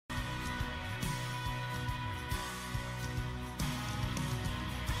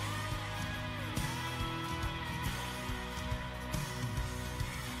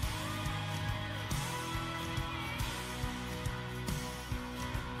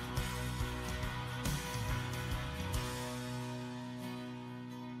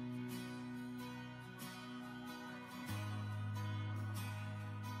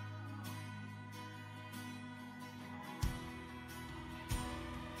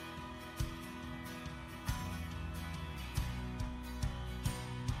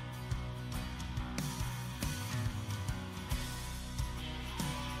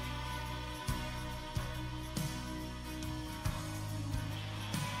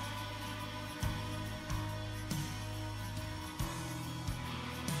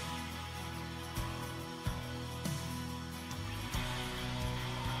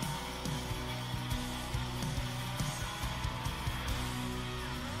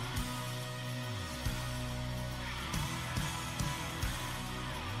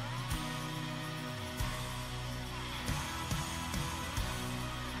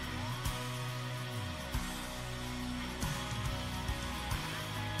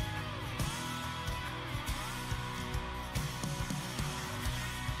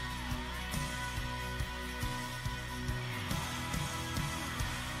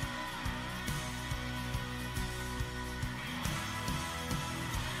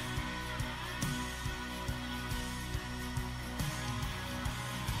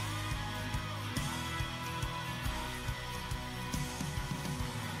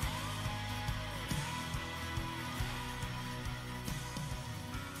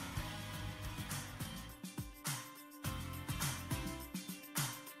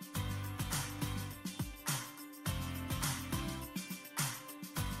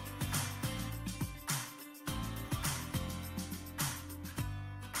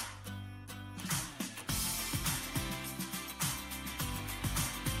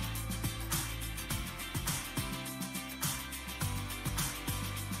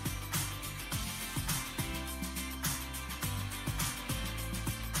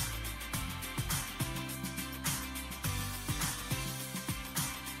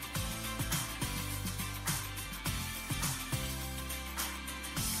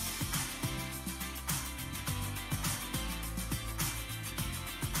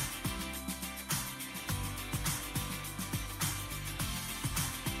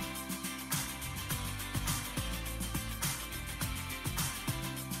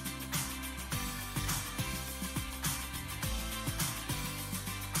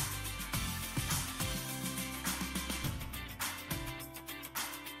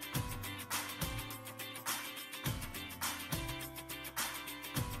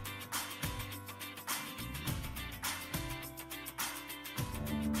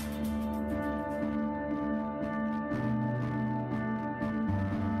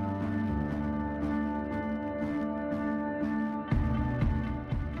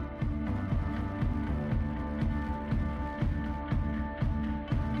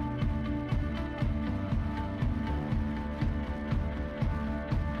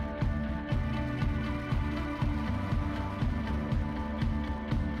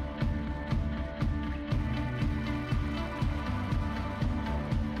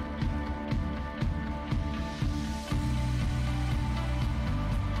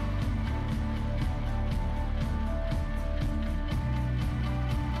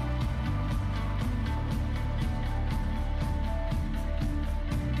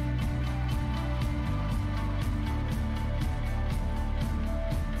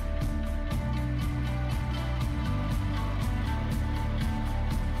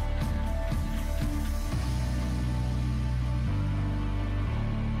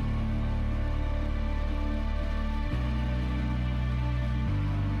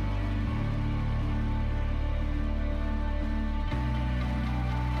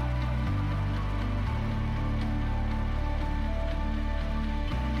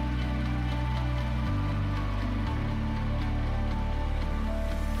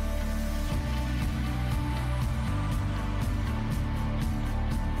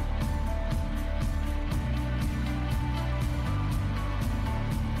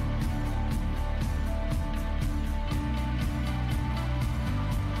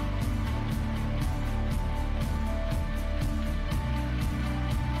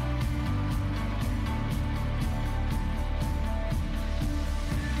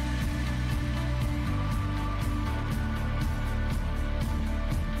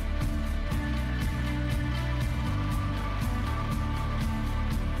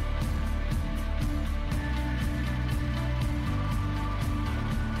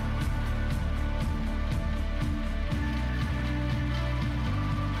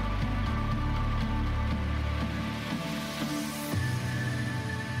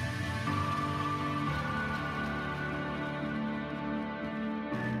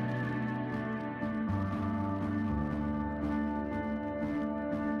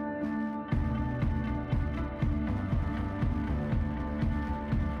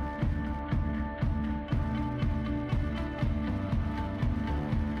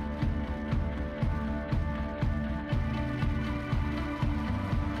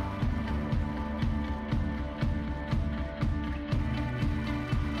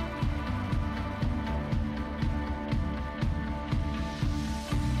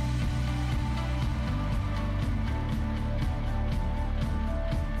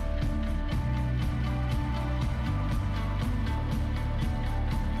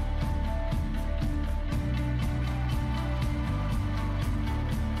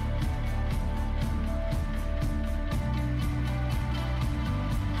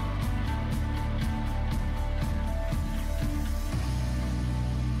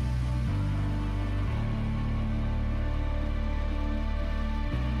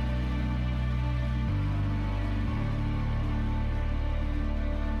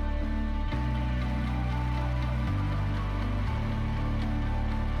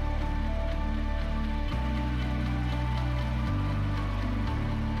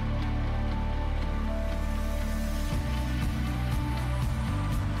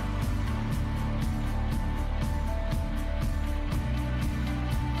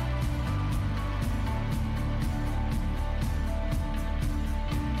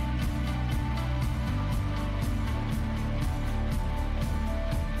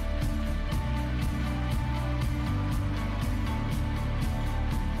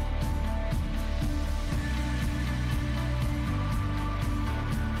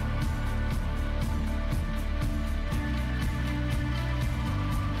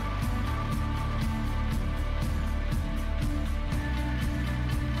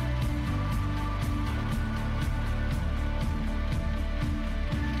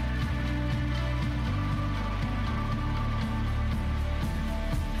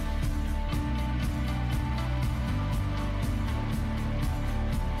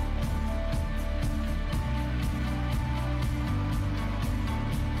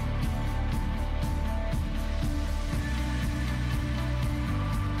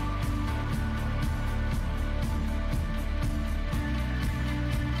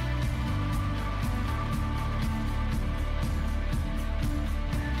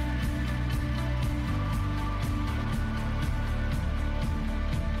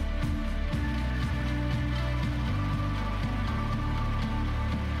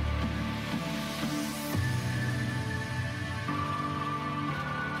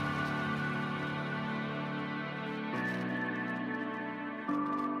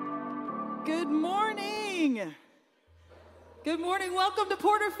morning. Good morning. Welcome to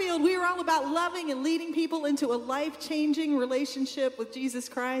Porterfield. We are all about loving and leading people into a life-changing relationship with Jesus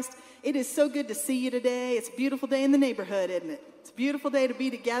Christ. It is so good to see you today. It's a beautiful day in the neighborhood, isn't it? It's a beautiful day to be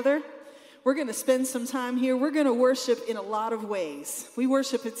together. We're going to spend some time here. We're going to worship in a lot of ways. We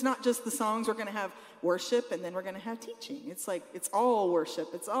worship, it's not just the songs. We're going to have worship, and then we're going to have teaching. It's all worship.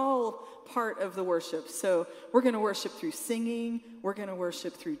 It's all part of the worship. So we're going to worship through singing. We're going to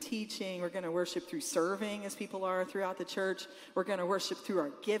worship through teaching. We're going to worship through serving as people are throughout the church. We're going to worship through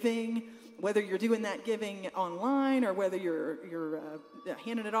our giving, whether you're doing that giving online or whether you're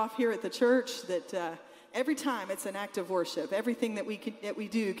handing it off here at the church, that every time it's an act of worship. Everything that we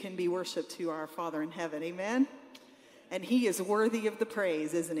do can be worship to our Father in heaven. Amen? And he is worthy of the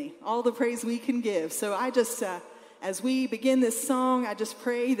praise, isn't he? All the praise we can give. So I just, as we begin this song, I just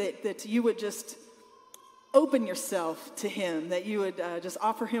pray that you would just open yourself to him, that you would just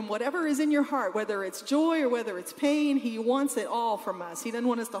offer him whatever is in your heart, whether it's joy or whether it's pain. He wants it all from us. He doesn't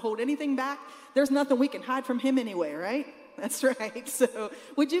want us to hold anything back. There's nothing we can hide from him anyway, right? That's right. So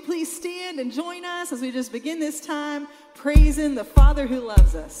would you please stand and join us as we just begin this time praising the Father who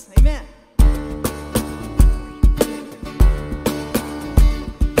loves us. Amen.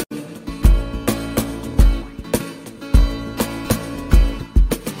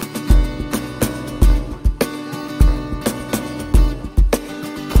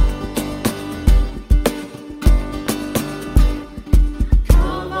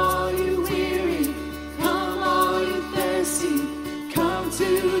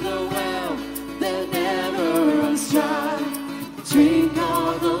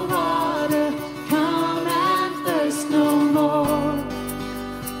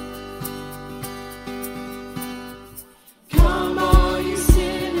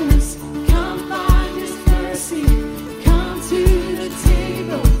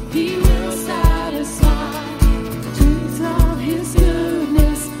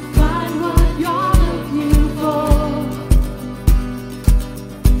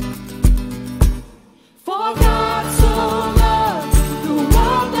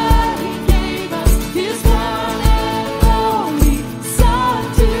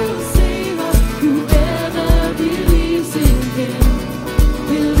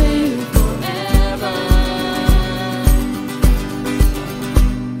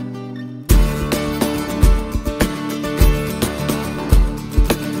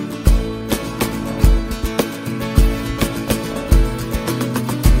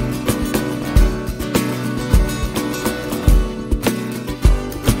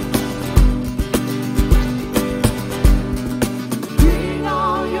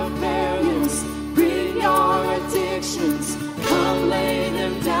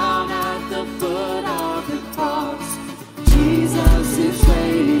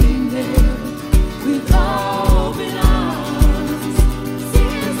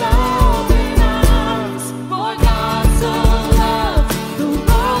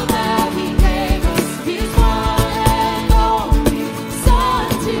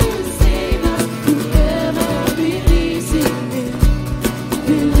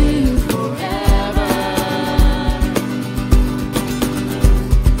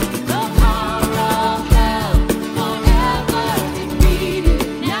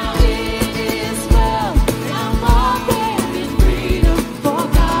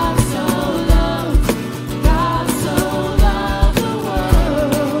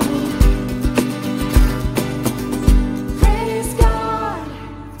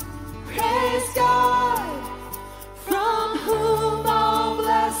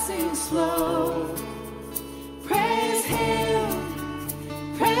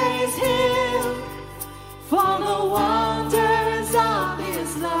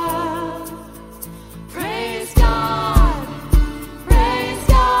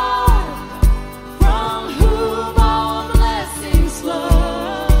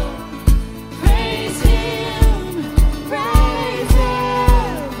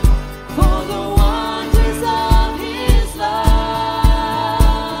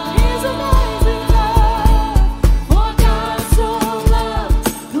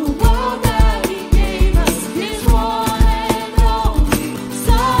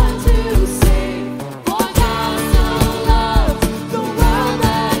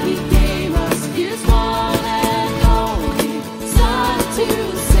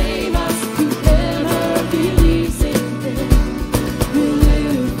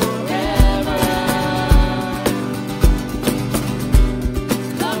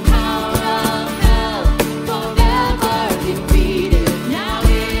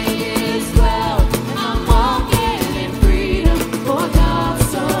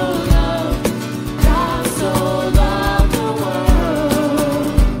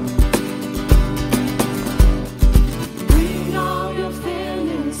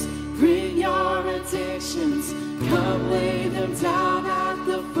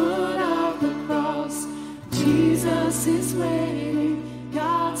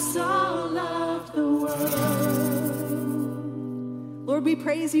 Lord, we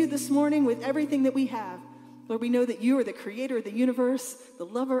praise you this morning with everything that we have. Lord, we know that you are the creator of the universe, the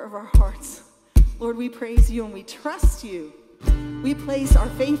lover of our hearts. Lord, we praise you and we trust you. We place our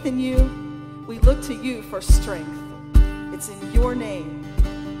faith in you. We look to you for strength. It's in your name.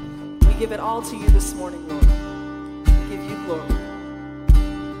 We give it all to you this morning, Lord. We give you glory.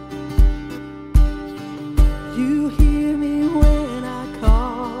 You hear me when I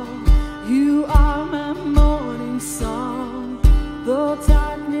call. You are my morning song. Though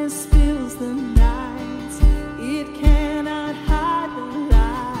darkness fills the night, it cannot hide the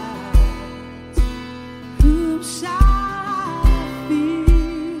light. Whom shall I fear?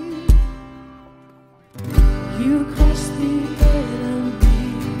 You crush the enemy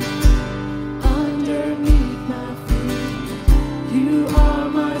underneath my feet. You are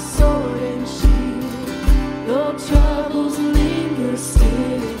my sword and shield. Though troubles linger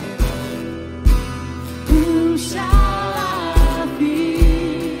still, whom shall I fear?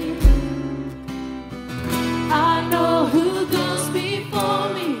 I know who goes before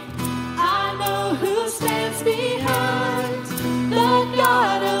me. I know who stands behind. The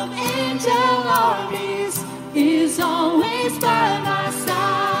God of angel armies is always by my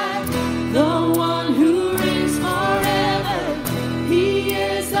side. The one who reigns forever, he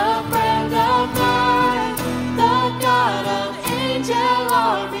is a friend of mine. The God of angel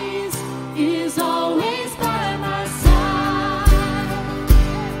armies is always by my side.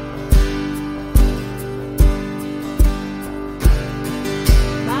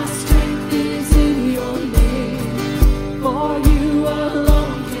 My strength is in your name, for you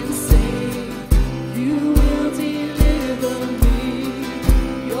alone can save. You will deliver me.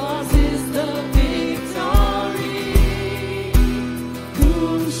 Yours is the victory.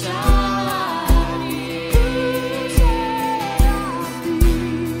 Whom shall I fear?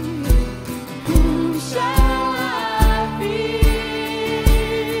 Whom shall I fear?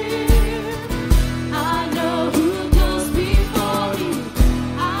 I know who goes before me.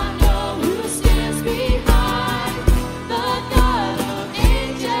 I know who stands behind. The God of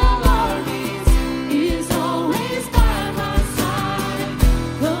angel armies is always by my side.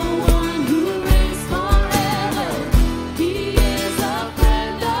 The one who reigns forever, he is a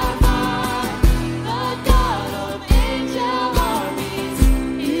friend of mine. The God of angel armies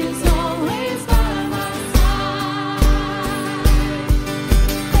is always by my side.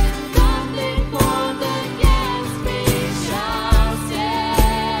 Nothing formed against me shall stand.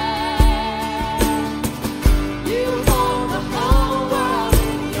 You hold the whole world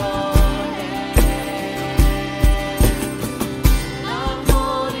in your hand. I'm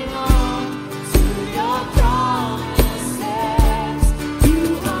holding on to your promises. You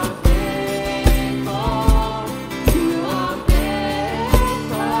are faithful. You are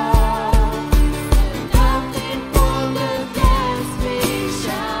faithful. Nothing formed against me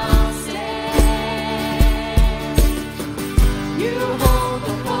shall stand. You hold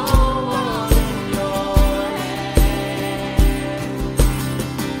the whole world in your hand.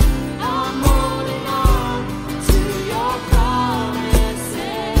 I'm holding on to your promises.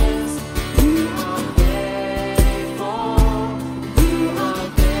 You are faithful. You are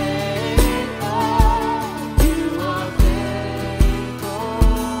faithful. You are faithful.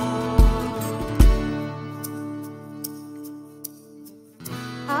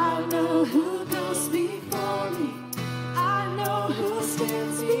 I know who goes before me. I know who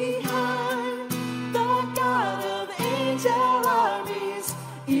stands behind. The God of angel armies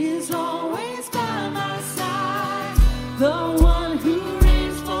is always by my side. The one who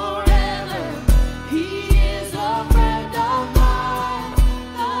reigns forever, he is a friend of mine.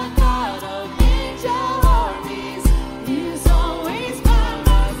 The God of angel armies is always by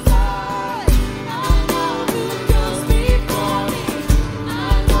my side. I know who goes before me. I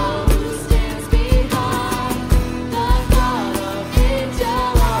know who stands behind. The God of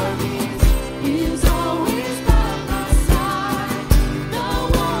angel armies is always by my side. The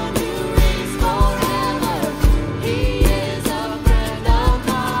one who reigns forever, he is a friend of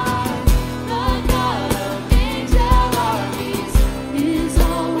mine. The God of angel armies is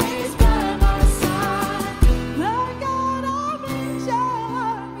always by my side. The God of angel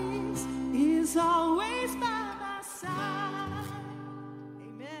armies is always by my side.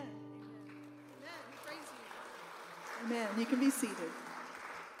 Amen. Amen. Praise you. Amen. You can be seated.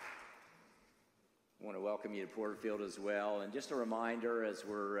 I want to welcome you to Porterfield as well. And just a reminder, as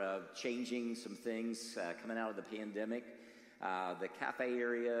we're changing some things coming out of the pandemic, the cafe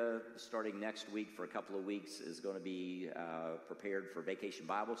area starting next week for a couple of weeks is going to be prepared for Vacation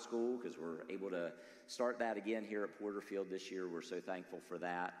Bible School, because we're able to start that again here at Porterfield this year. We're so thankful for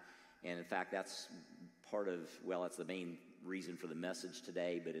that. And in fact, that's part of, well, that's the main reason for the message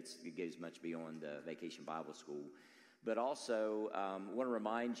today, but it goes much beyond Vacation Bible School. But also, want to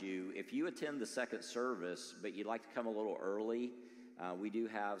remind you, if you attend the second service, but you'd like to come a little early, we do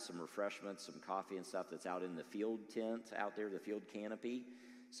have some refreshments, some coffee and stuff that's out in the field tent out there, the field canopy.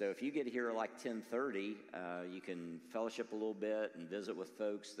 So if you get here like 10:30, you can fellowship a little bit and visit with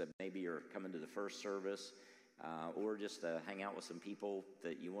folks that maybe are coming to the first service, or just hang out with some people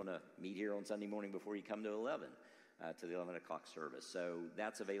that you want to meet here on Sunday morning before you come to 11, to the 11 o'clock service. So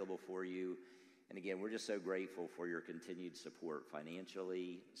that's available for you. And again, we're just so grateful for your continued support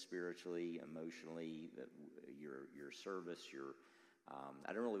financially, spiritually, emotionally, your service,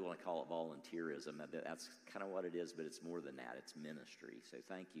 I don't really want to call it volunteerism. That's kind of what it is, but it's more than that. It's ministry. So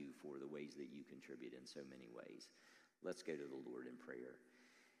thank you for the ways that you contribute in so many ways. Let's go to the Lord in prayer.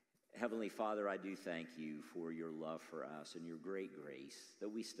 Heavenly Father, I do thank you for your love for us and your great grace that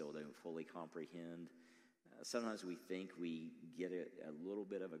we still don't fully comprehend. Sometimes we think we get a little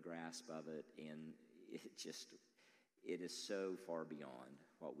bit of a grasp of it, and it is so far beyond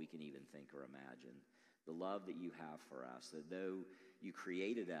what we can even think or imagine. The love that you have for us, that though you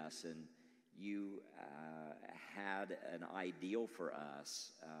created us and you had an ideal for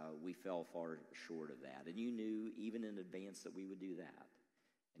us, we fell far short of that. And you knew even in advance that we would do that.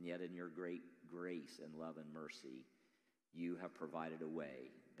 And yet in your great grace and love and mercy, you have provided a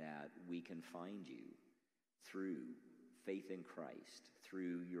way that we can find you through faith in Christ,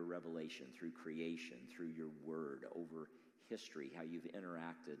 through your revelation, through creation, through your word, over history, how you've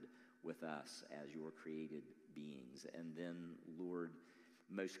interacted with us as your created beings. And then, Lord,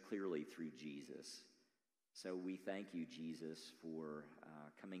 most clearly through Jesus. So we thank you, Jesus, for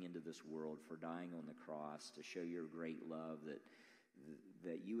coming into this world, for dying on the cross, to show your great love,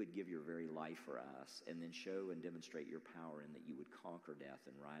 that you would give your very life for us, and then show and demonstrate your power, and that you would conquer death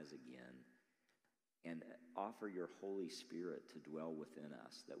and rise again, and offer your Holy Spirit to dwell within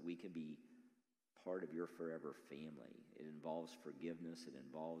us, that we can be part of your forever family. It involves forgiveness. It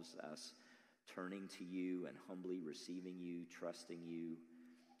involves us turning to you and humbly receiving you, trusting you.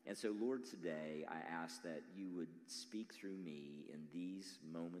 And so, Lord, today I ask that you would speak through me in these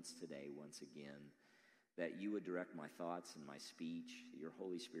moments today once again, that you would direct my thoughts and my speech. Your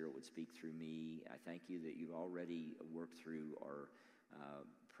Holy Spirit would speak through me. I thank you that you've already worked through our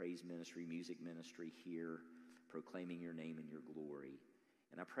praise ministry, music ministry here, proclaiming your name and your glory.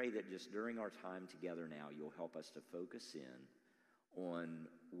 And I pray that just during our time together now, you'll help us to focus in on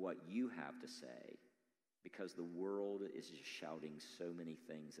what you have to say, because the world is just shouting so many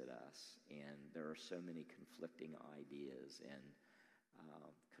things at us, and there are so many conflicting ideas and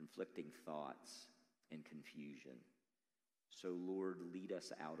conflicting thoughts and confusion. So, Lord, lead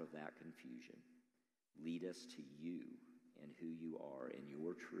us out of that confusion. Lead us to you and who you are and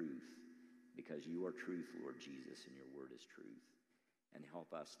your truth, because you are truth, Lord Jesus, and your word is truth. And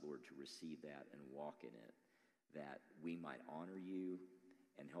help us, Lord, to receive that and walk in it, that we might honor you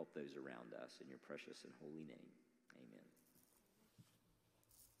and help those around us. In your precious and holy name, amen.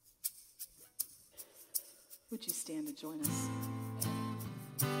 Would you stand and join us?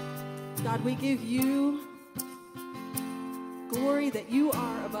 God, we give you glory that you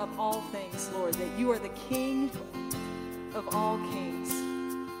are above all things, Lord, that you are the King of all kings.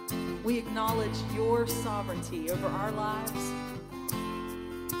 We acknowledge your sovereignty over our lives.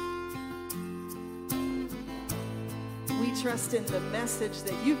 We trust in the message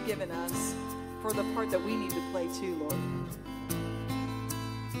that you've given us for the part that we need to play too, Lord.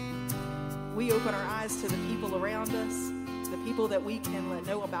 We open our eyes to the people around us, the people that we can let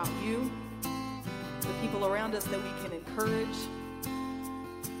know about you, the people around us that we can encourage.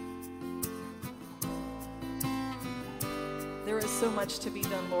 There is so much to be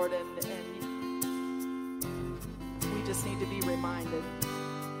done, Lord, and we just need to be reminded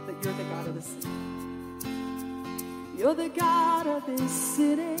that you're the God of the city. You're the God of this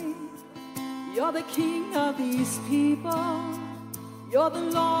city. You're the King of these people. You're the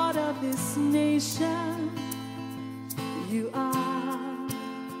Lord of this nation. You are.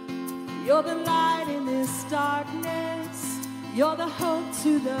 You're the light in this darkness. You're the hope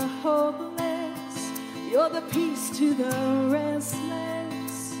to the hopeless. You're the peace to the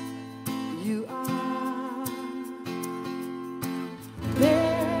restless. You are.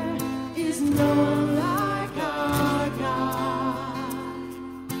 There is no one like our God.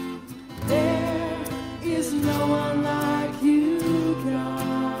 There is no one like you, God.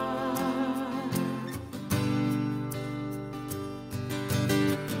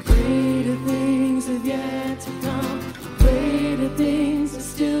 Greater things have yet to come. Greater things are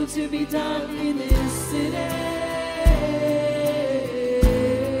still to be done in this city.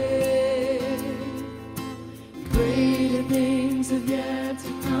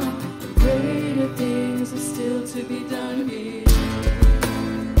 to be done here.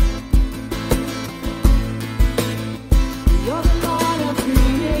 You're the Lord of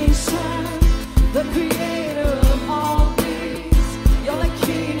creation, the creator of all things. You're the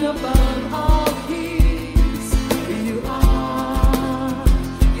King above all kings. You are.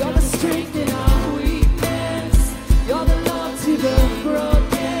 You're the strength in our weakness. You're the love to the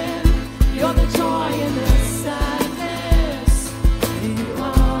broken. You're the joy in the sadness. You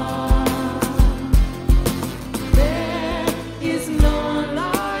are. There is none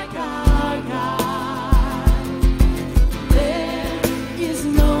like our God. There is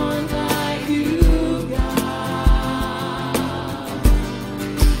none like you, God.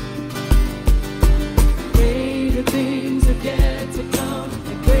 Greater things are yet to come,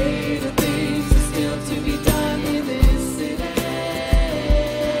 and greater things are still to be done in this city.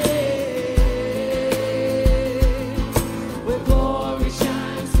 Where glory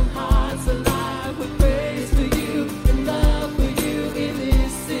shines from hearts alive, with praise for you and love for you in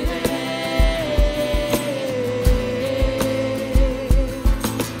this city.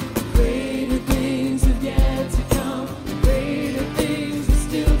 Greater things have yet to come, and greater things are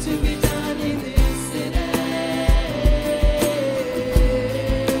still to be done in this city.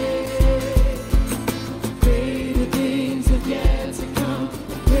 Greater things have yet to come,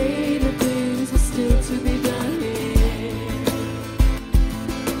 and greater things are still to be done here.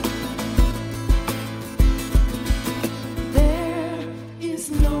 There is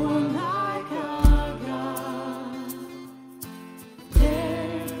no one like our God.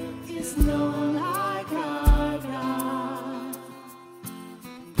 There is no one like our God.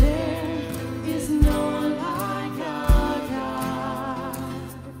 There is no one like our God.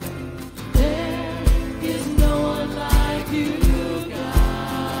 There is no one like you, God.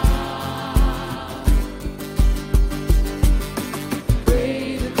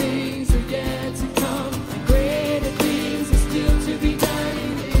 Greater things are yet to come, and greater things are still to be done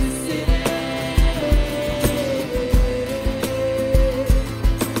in this city.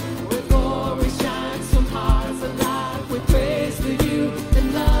 Where glory shines from hearts alive, with praise for you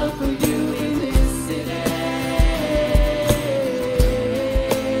and love for you in this city.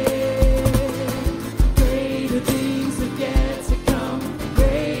 Greater things have yet to come,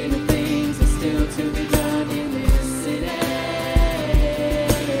 greater things are still to be done in this city.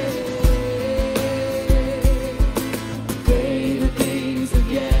 Greater things have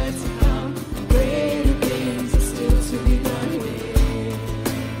yet to come, greater things are still to be done here.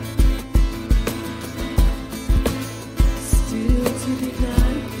 Still to be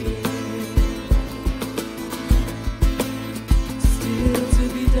done here. Still to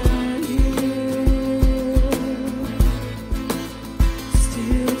be done here.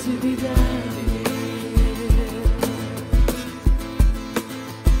 Still to be done here.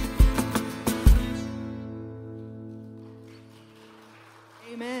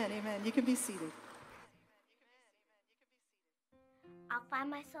 Amen, amen. You can be seated. I'll find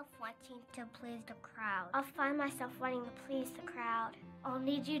myself wanting to please the crowd. I'll find myself wanting to please the crowd. I'll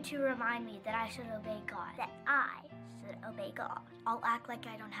need you to remind me that I should obey God. That I should obey God. I'll act like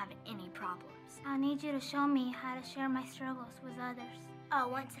I don't have any problems. I'll need you to show me how to share my struggles with others. I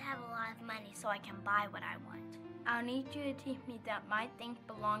want to have a lot of money so I can buy what I want. I'll need you to teach me that my things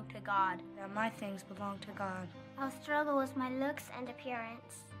belong to God. That my things belong to God. I'll struggle with my looks And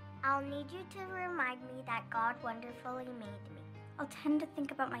appearance. I'll need you to remind me that God wonderfully made me. I'll tend to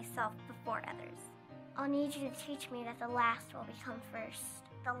think about myself before others. I'll need you to teach me that the last will become first.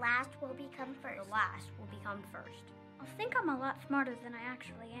 The last will become first. The last will become first. I'll think I'm a lot smarter than I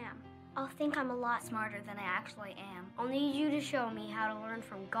actually am. I'll think I'm a lot smarter Smarter than I actually am. I'll need you to show me how to learn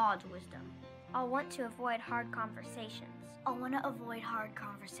from God's wisdom. I'll want to avoid hard conversations. I'll want to avoid hard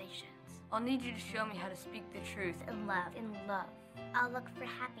conversations. I'll need you to show me how to speak the truth In love. I'll look for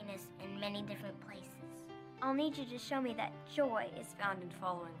happiness in many different places. I'll need you to show me that joy is found in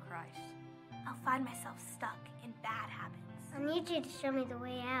following Christ. I'll find myself stuck in bad habits. I'll need you to show me the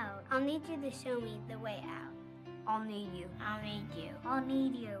way out. I'll need you to show me the way out. I'll need you. I'll need you. I'll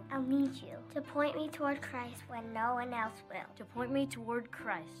need you. I'll need you to point me toward Christ when no one else will. To point me toward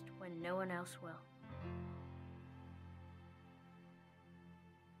Christ when no one else will.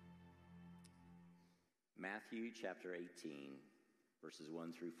 Matthew chapter 18, verses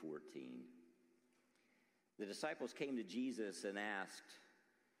 1 through 14. The disciples came to Jesus and asked,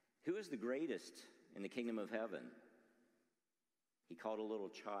 "Who is the greatest in the kingdom of heaven?" He called a little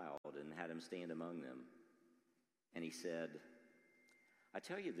child and had him stand among them. And he said, "I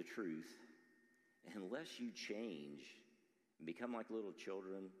tell you the truth, unless you change and become like little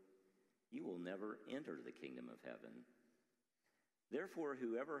children, you will never enter the kingdom of heaven. Therefore,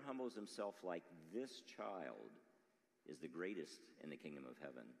 whoever humbles himself like this child is the greatest in the kingdom of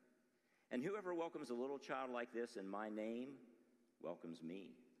heaven. And whoever welcomes a little child like this in my name welcomes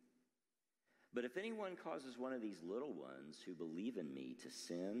me. But if anyone causes one of these little ones who believe in me to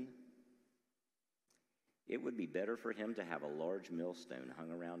sin, it would be better for him to have a large millstone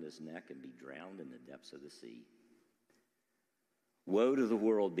hung around his neck and be drowned in the depths of the sea. Woe to the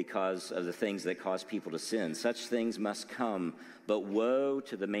world because of the things that cause people to sin. Such things must come, but woe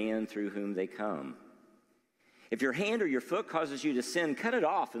to the man through whom they come. If your hand or your foot causes you to sin, cut it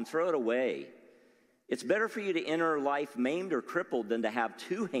off and throw it away. It's better for you to enter life maimed or crippled than to have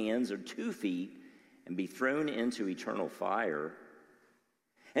 2 hands or 2 feet and be thrown into eternal fire.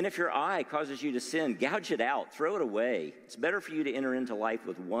 And if your eye causes you to sin, gouge it out, throw it away. It's better for you to enter into life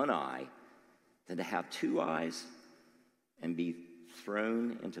with 1 eye than to have 2 eyes and be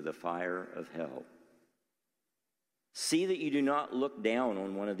thrown into the fire of hell. See that you do not look down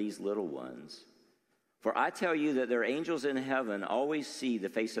on one of these little ones. For I tell you that their angels in heaven always see the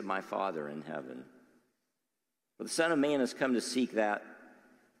face of my Father in heaven. For the Son of Man has come to seek that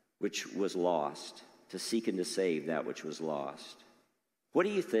which was lost, to seek and to save that which was lost. What do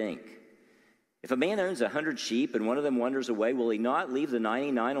you think? If a man owns 100 sheep and one of them wanders away, will he not leave the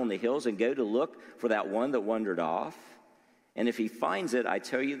 99 on the hills and go to look for that one that wandered off? And if he finds it, I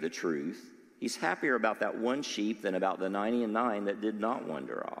tell you the truth, he's happier about that one sheep than about the 99 that did not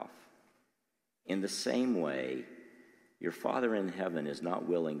wander off. In the same way, your Father in heaven is not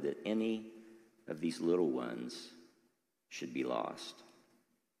willing that any of these little ones should be lost.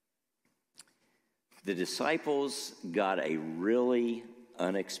 The disciples got a really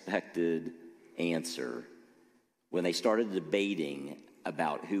unexpected answer when they started debating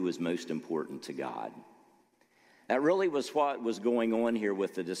about who was most important to God. That really was what was going on here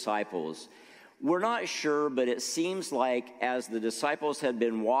with the disciples. We're not sure, but it seems like as the disciples had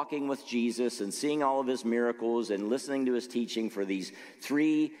been walking with Jesus and seeing all of his miracles and listening to his teaching for these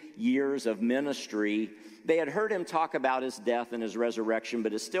 3 years of ministry, they had heard him talk about his death and his resurrection,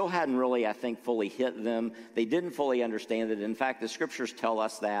 but it still hadn't really, I think, fully hit them. They didn't fully understand it. In fact, the scriptures tell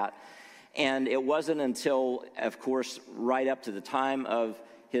us that. And it wasn't until, of course, right up to the time of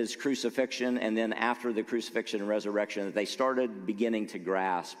his crucifixion and then after the crucifixion and resurrection that they started beginning to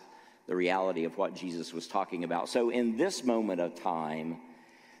grasp the reality of what Jesus was talking about. So in this moment of time,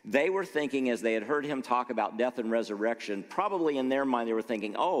 they were thinking, as they had heard him talk about death and resurrection, probably in their mind they were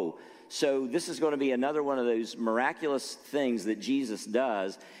thinking, oh, so this is going to be another one of those miraculous things that Jesus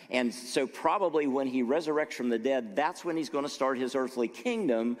does. And so probably when he resurrects from the dead, that's when he's going to start his earthly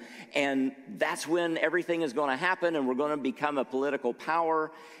kingdom. And that's when everything is going to happen and we're going to become a political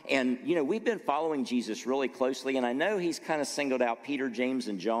power. And, you know, we've been following Jesus really closely. And I know he's kind of singled out Peter, James,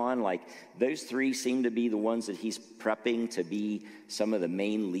 and John. Like those 3 seem to be the ones that he's prepping to be some of the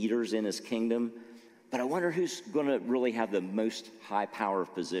main leaders in his kingdom. But I wonder who's going to really have the most high power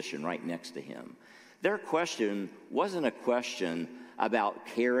of position right next to him. Their question wasn't a question about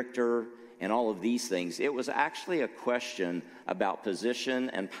character and all of these things. It was actually a question about position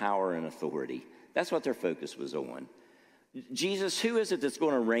and power and authority. That's what their focus was on. Jesus, who is it that's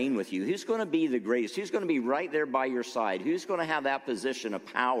going to reign with you? Who's going to be the greatest? Who's going to be right there by your side? Who's going to have that position of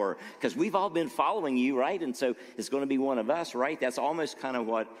power? Because we've all been following you, right? And so it's going to be one of us, right? That's almost kind of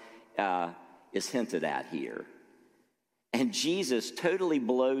what is hinted at here. And Jesus totally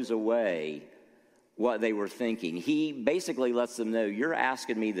blows away what they were thinking. He basically lets them know, you're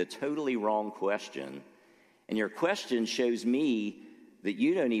asking me the totally wrong question. And your question shows me that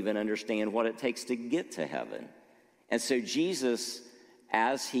you don't even understand what it takes to get to heaven. And so Jesus,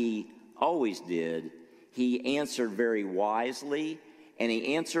 as he always did, he answered very wisely, and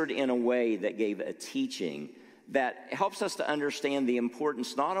he answered in a way that gave a teaching that helps us to understand the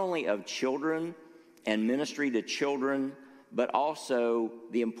importance not only of children and ministry to children, but also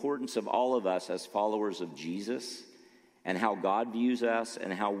the importance of all of us as followers of Jesus and how God views us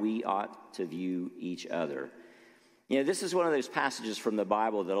and how we ought to view each other. You know, this is one of those passages from the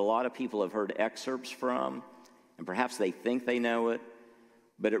Bible that a lot of people have heard excerpts from, and perhaps they think they know it,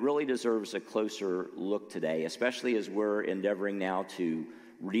 but it really deserves a closer look today, especially as we're endeavoring now to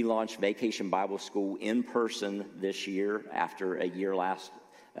relaunch Vacation Bible School in person this year after a year last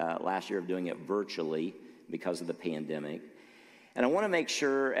year of doing it virtually because of the pandemic. And I want to make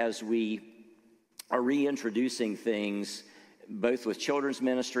sure as we are reintroducing things, both with children's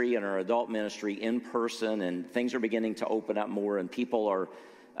ministry and our adult ministry in person, and things are beginning to open up more, and people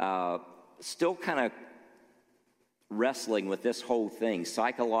are still kind of wrestling with this whole thing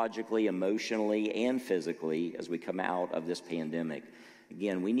psychologically, emotionally, and physically as we come out of this pandemic.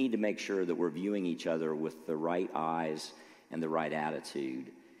 Again, we need to make sure that we're viewing each other with the right eyes and the right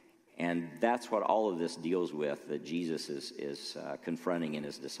attitude. And that's what all of this deals with, that Jesus is confronting in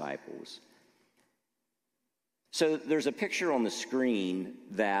his disciples. So there's a picture on the screen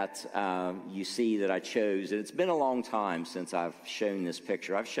that you see that I chose. And it's been a long time since I've shown this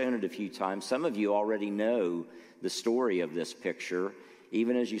picture. I've shown it a few times. Some of you already know the story of this picture,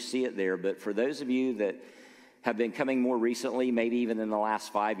 even as you see it there. But for those of you that have been coming more recently, maybe even in the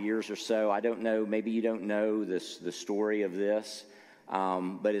last 5 years or so, I don't know, maybe you don't know the story of this.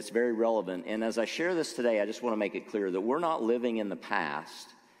 But it's very relevant. And as I share this today, I just want to make it clear that we're not living in the past.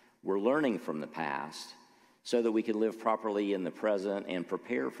 We're learning from the past so that we can live properly in the present and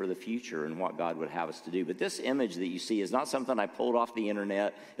prepare for the future and what God would have us to do. But this image that you see is not something I pulled off the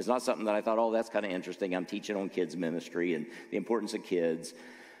internet. It's not something that I thought, oh, that's kind of interesting. I'm teaching on kids ministry and the importance of kids.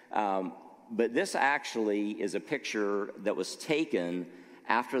 But this actually is a picture that was taken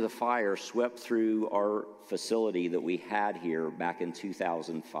after the fire swept through our facility that we had here back in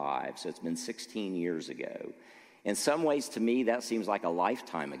 2005. So it's been 16 years ago. In some ways, to me, that seems like a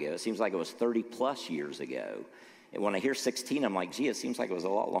lifetime ago. It seems like it was 30 plus years ago. And when I hear 16, I'm like, gee, it seems like it was a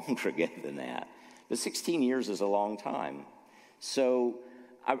lot longer ago than that. But 16 years is a long time. So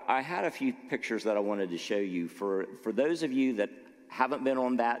I had a few pictures that I wanted to show you. For those of you that haven't been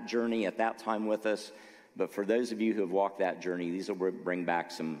on that journey at that time with us, but for those of you who have walked that journey, these will bring back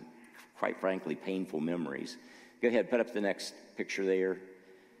some, quite frankly, painful memories. Go ahead, put up the next picture there.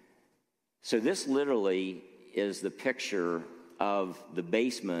 So this literally is the picture of the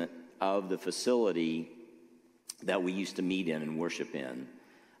basement of the facility that we used to meet in and worship in.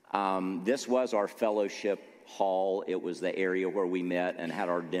 This was our fellowship hall. It was the area where we met and had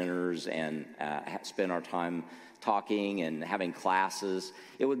our dinners and spent our time talking and having classes.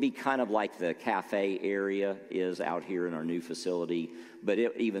 It would be kind of like the cafe area is out here in our new facility, but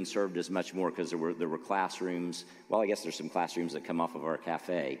it even served as much more because there were classrooms. Well, I guess there's some classrooms that come off of our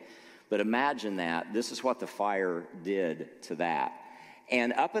cafe. But imagine that. This is what the fire did to that.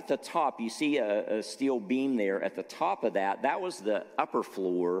 And up at the top, you see a steel beam there. At the top of that was the upper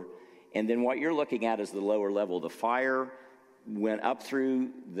floor. And then what you're looking at is the lower level. The fire went up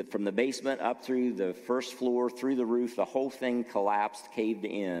through from the basement up through the first floor, through the roof. The whole thing collapsed, caved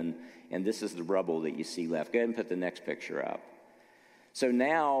in, and this is the rubble that you see left. Go ahead and put the next picture up. So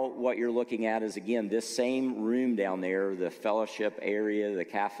now what you're looking at is, again, this same room down there, the fellowship area, the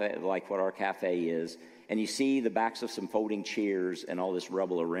cafe, like what our cafe is, and you see the backs of some folding chairs and all this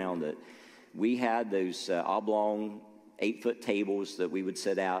rubble around it. We had those oblong 8-foot tables that we would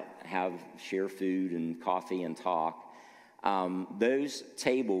sit out, share food and coffee and talk. Those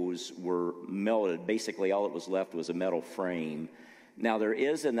tables were melted. Basically, all that was left was a metal frame. Now, there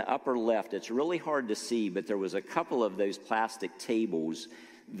is in the upper left, it's really hard to see, but there was a couple of those plastic tables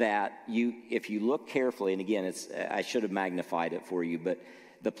that if you look carefully, and again, I should have magnified it for you, but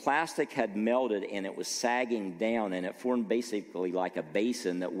the plastic had melted and it was sagging down, and it formed basically like a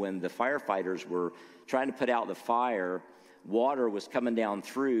basin that when the firefighters were trying to put out the fire, water was coming down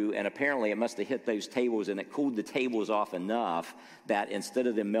through, and apparently it must have hit those tables, and it cooled the tables off enough that instead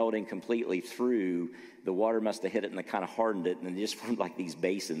of them melting completely through, the water must have hit it and it kind of hardened it, and it just formed like these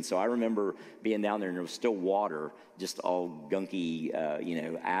basins. So I remember being down there, and there was still water, just all gunky,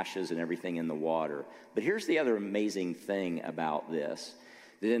 ashes and everything in the water. But here's the other amazing thing about this,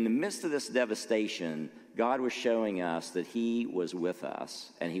 that in the midst of this devastation, God was showing us that he was with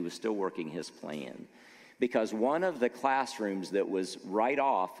us, and he was still working his plan. Because one of the classrooms that was right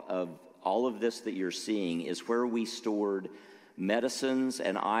off of all of this that you're seeing is where we stored medicines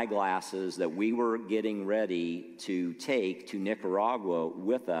and eyeglasses that we were getting ready to take to Nicaragua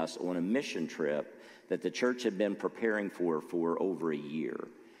with us on a mission trip that the church had been preparing for over a year.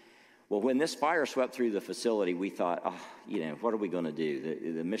 Well, when this fire swept through the facility, we thought, what are we going to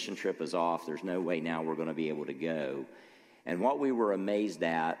do? The mission trip is off. There's no way now we're going to be able to go. And what we were amazed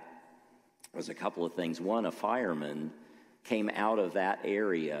at was a couple of things. One, a fireman came out of that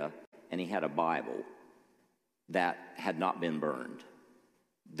area and he had a Bible that had not been burned.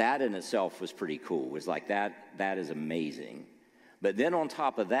 That in itself was pretty cool. It was like, that is amazing. But then on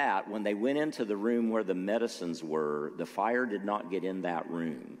top of that, when they went into the room where the medicines were, the fire did not get in that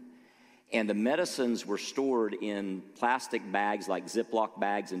room. And the medicines were stored in plastic bags, like Ziploc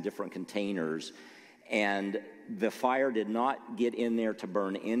bags in different containers. And the fire did not get in there to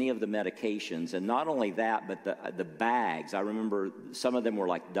burn any of the medications. And not only that, but the bags, I remember some of them were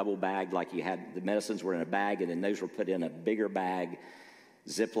like double bagged, like you had the medicines were in a bag, and then those were put in a bigger bag,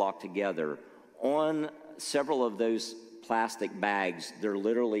 Ziploc together. On several of those plastic bags, there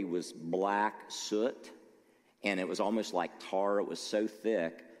literally was black soot, and it was almost like tar. It was so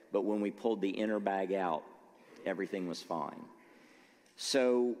thick. But when we pulled the inner bag out, everything was fine.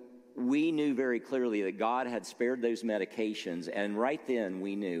 So we knew very clearly that God had spared those medications, and right then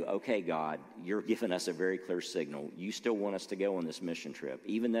we knew, okay, God, you're giving us a very clear signal. You still want us to go on this mission trip.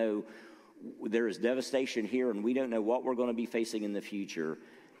 Even though there is devastation here and we don't know what we're going to be facing in the future,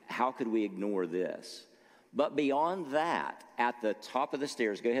 how could we ignore this? But beyond that, at the top of the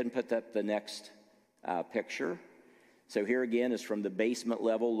stairs, go ahead and put up the next picture. So here again is from the basement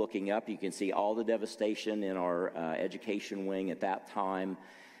level looking up. You can see all the devastation in our education wing at that time.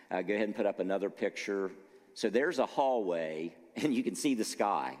 Go ahead and put up another picture. So there's a hallway, and you can see the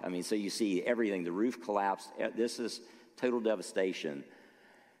sky. I mean, so you see everything. The roof collapsed. This is total devastation.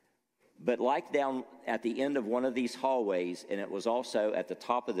 But like down at the end of one of these hallways, and it was also at the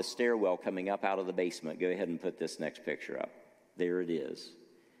top of the stairwell coming up out of the basement. Go ahead and put this next picture up. There it is.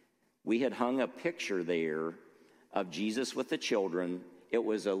 We had hung a picture there of Jesus with the children. It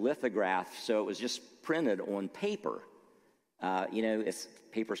was a lithograph, so it was just printed on paper.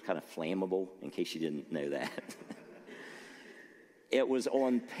 Paper's kind of flammable, in case you didn't know that. It was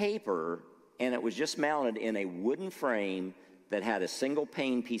on paper, and it was just mounted in a wooden frame that had a single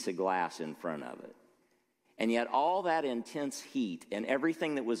pane piece of glass in front of it. And yet all that intense heat and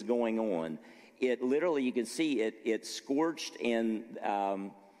everything that was going on, it literally, you can see it scorched and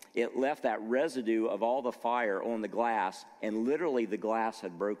it left that residue of all the fire on the glass, and literally the glass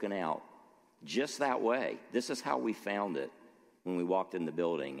had broken out just that way. This is how we found it when we walked in the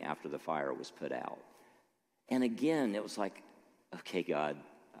building after the fire was put out. And again, it was like, okay, God,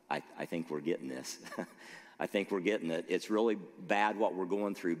 I think we're getting this. I think we're getting it. It's really bad what we're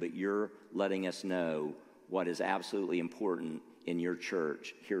going through, but you're letting us know what is absolutely important in your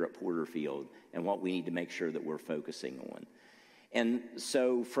church here at Porterfield and what we need to make sure that we're focusing on. And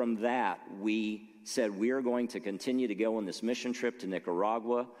so from that, we said we are going to continue to go on this mission trip to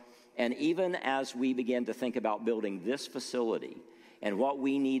Nicaragua. And even as we began to think about building this facility and what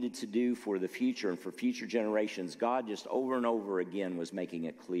we needed to do for the future and for future generations, God just over and over again was making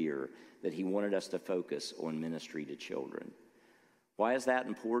it clear that he wanted us to focus on ministry to children. Why is that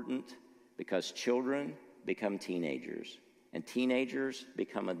important? Because children become teenagers, and teenagers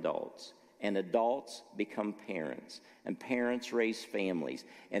become adults, and adults become parents, and parents raise families,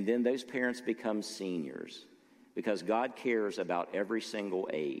 and then those parents become seniors, because God cares about every single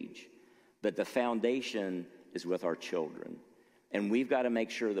age. But the foundation is with our children. And we've got to make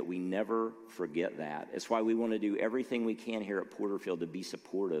sure that we never forget that. It's why we want to do everything we can here at Porterfield to be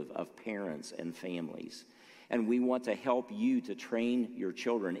supportive of parents and families. And we want to help you to train your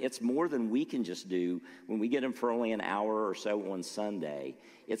children. It's more than we can just do when we get them for only an hour or so on Sunday.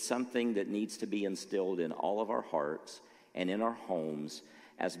 It's something that needs to be instilled in all of our hearts and in our homes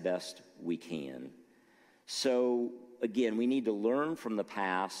as best we can. So again, we need to learn from the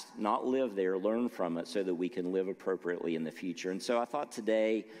past, not live there, learn from it so that we can live appropriately in the future. And so I thought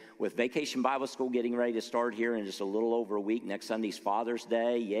today, with Vacation Bible School getting ready to start here in just a little over a week, next Sunday's Father's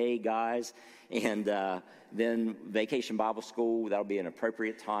Day, yay, guys. And then Vacation Bible School, that'll be an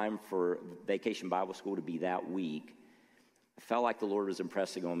appropriate time for Vacation Bible School to be that week. I felt like the Lord was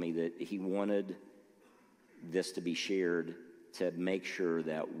impressing on me that he wanted this to be shared to make sure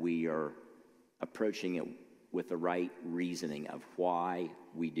that we are approaching it with the right reasoning of why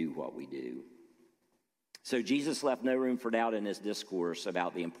we do what we do. So Jesus left no room for doubt in his discourse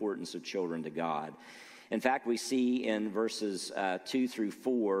about the importance of children to God. In fact, we see in verses 2 through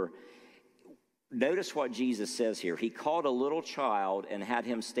 4, notice what Jesus says here. He called a little child and had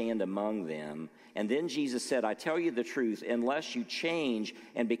him stand among them. And then Jesus said, I tell you the truth, unless you change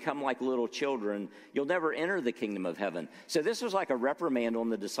and become like little children, you'll never enter the kingdom of heaven. So this was like a reprimand on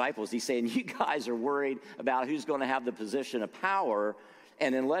the disciples. He's saying, you guys are worried about who's going to have the position of power.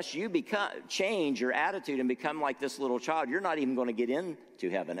 And unless you change your attitude and become like this little child, you're not even going to get into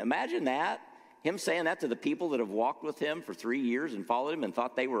heaven. Imagine that. Him saying that to the people that have walked with him for 3 years and followed him and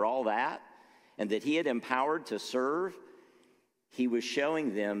thought they were all that, and that he had empowered to serve. He was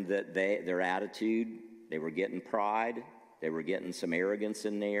showing them that their attitude, they were getting pride, they were getting some arrogance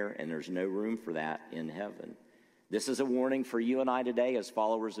in there, and there's no room for that in heaven. This is a warning for you and I today as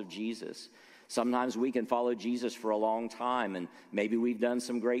followers of Jesus. Sometimes we can follow Jesus for a long time, and maybe we've done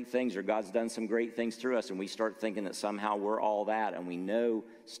some great things, or God's done some great things through us, and we start thinking that somehow we're all that, and we know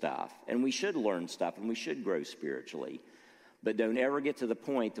stuff, and we should learn stuff, and we should grow spiritually. But don't ever get to the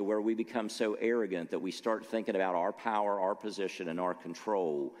point to where we become so arrogant that we start thinking about our power, our position, and our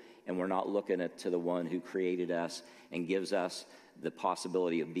control, and we're not looking to the one who created us and gives us the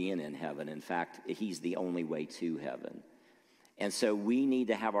possibility of being in heaven. In fact, he's the only way to heaven. And so we need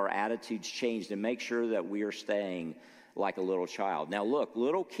to have our attitudes changed and make sure that we are staying like a little child. Now look,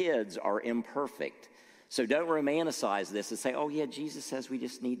 little kids are imperfect. So don't romanticize this and say, oh yeah, Jesus says we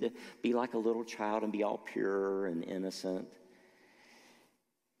just need to be like a little child and be all pure and innocent.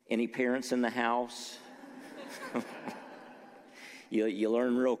 Any parents in the house? You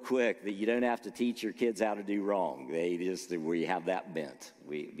learn real quick that you don't have to teach your kids how to do wrong. We have that bent.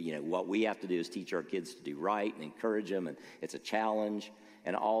 What we have to do is teach our kids to do right and encourage them, and it's a challenge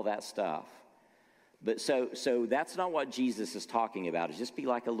and all that stuff. But so that's not what Jesus is talking about, is just be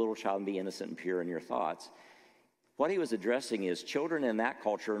like a little child and be innocent and pure in your thoughts. What he was addressing is children in that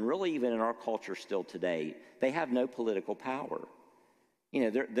culture, and really even in our culture still today, they have no political power.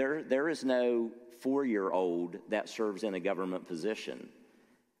 There is no 4-year-old that serves in a government position.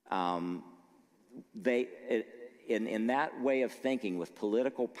 In that way of thinking with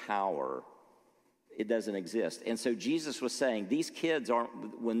political power, it doesn't exist. And so Jesus was saying, these kids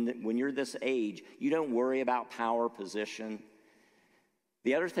aren't, when you're this age, you don't worry about power, position.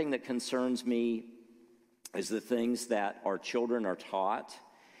 The other thing that concerns me is the things that our children are taught.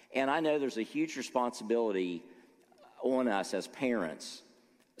 And I know there's a huge responsibility on us as parents.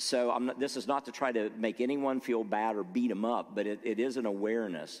 So this is not to try to make anyone feel bad or beat them up, but it is an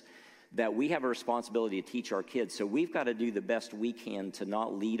awareness that we have a responsibility to teach our kids. So we've got to do the best we can to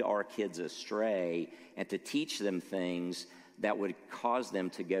not lead our kids astray and to teach them things that would cause them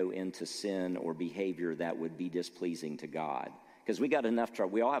to go into sin or behavior that would be displeasing to God. Because we got enough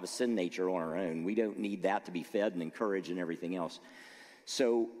trouble. We all have a sin nature on our own. We don't need that to be fed and encouraged and everything else.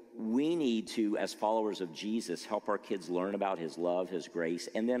 So we need to, as followers of Jesus, help our kids learn about his love, his grace,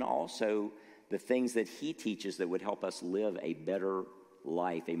 and then also the things that he teaches that would help us live a better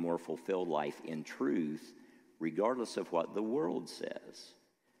life, a more fulfilled life in truth, regardless of what the world says.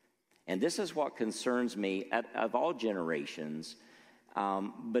 And this is what concerns me of all generations,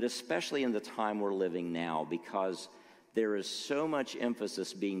 but especially in the time we're living now, because there is so much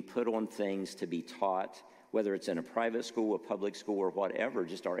emphasis being put on things to be taught, whether it's in a private school, a public school, or whatever,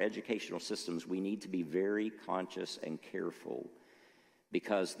 just our educational systems. We need to be very conscious and careful,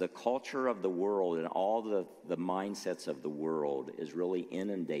 because the culture of the world and all the mindsets of the world is really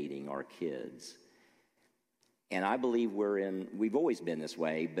inundating our kids. And I believe we've always been this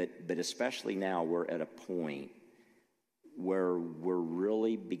way, but especially now we're at a point where we're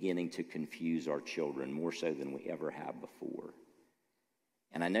really beginning to confuse our children more so than we ever have before.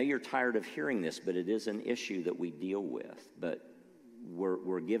 And I know you're tired of hearing this, but it is an issue that we deal with. But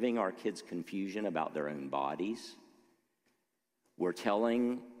we're giving our kids confusion about their own bodies. We're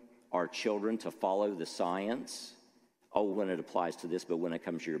telling our children to follow the science. Oh, when it applies to this, but when it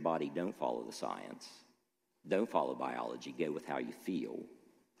comes to your body, don't follow the science. Don't follow biology. Go with how you feel.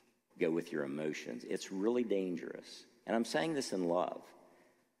 Go with your emotions. It's really dangerous. And I'm saying this in love.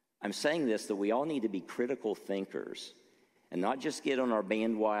 I'm saying this that we all need to be critical thinkers and not just get on our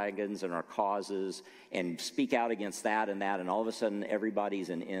bandwagons and our causes and speak out against that, and all of a sudden everybody's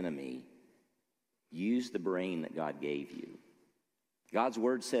an enemy. Use the brain that God gave you. God's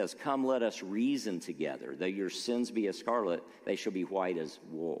word says, come, let us reason together. Though your sins be as scarlet, they shall be white as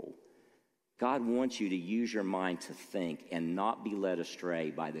wool. God wants you to use your mind to think and not be led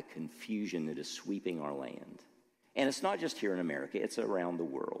astray by the confusion that is sweeping our land. And it's not just here in America, it's around the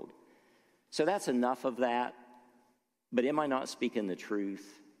world. So that's enough of that. But am I not speaking the truth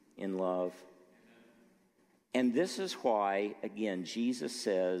in love? And this is why, again, Jesus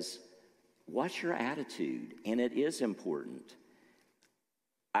says, what's your attitude? And it is important.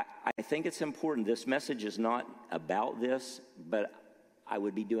 I think it's important. This message is not about this, but I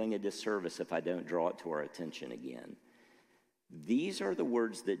would be doing a disservice if I don't draw it to our attention again. These are the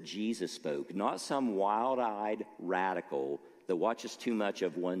words that Jesus spoke, not some wild-eyed radical that watches too much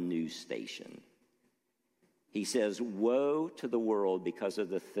of one news station. He says, woe to the world because of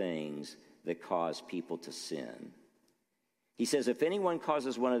the things that cause people to sin. He says, if anyone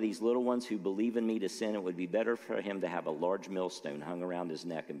causes one of these little ones who believe in me to sin, it would be better for him to have a large millstone hung around his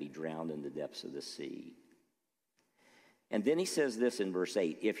neck and be drowned in the depths of the sea. And then he says this in verse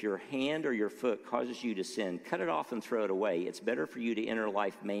 8, if your hand or your foot causes you to sin, cut it off and throw it away. It's better for you to enter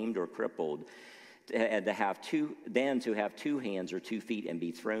life maimed or crippled than to have two hands or 2 feet and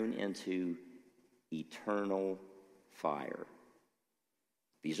be thrown into eternal fire.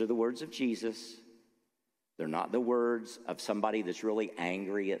 These are the words of Jesus. They're not the words of somebody that's really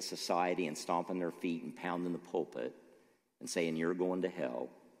angry at society and stomping their feet and pounding the pulpit and saying, you're going to hell.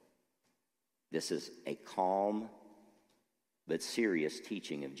 This is a calm but serious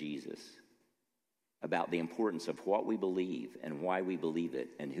teaching of Jesus about the importance of what we believe and why we believe it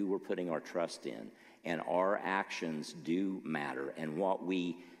and who we're putting our trust in. And our actions do matter, and what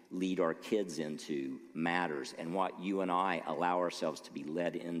we lead our kids into matters, and what you and I allow ourselves to be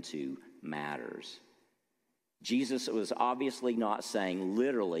led into matters. Jesus was obviously not saying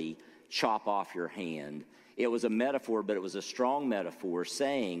literally chop off your hand. It was a metaphor, but it was a strong metaphor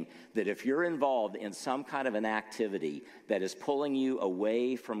saying that if you're involved in some kind of an activity that is pulling you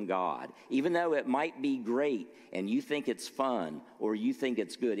away from God, even though it might be great and you think it's fun or you think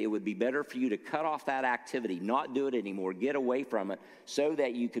it's good, it would be better for you to cut off that activity, not do it anymore, get away from it so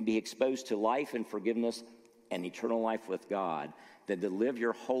that you can be exposed to life and forgiveness and eternal life with God, than to live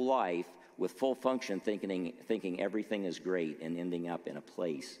your whole life with full function thinking everything is great and ending up in a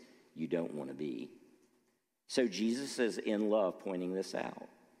place you don't want to be. So Jesus is in love pointing this out.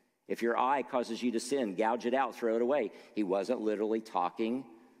 If your eye causes you to sin, gouge it out, throw it away. He wasn't literally talking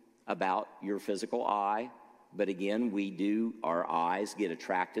about your physical eye, but again, our eyes get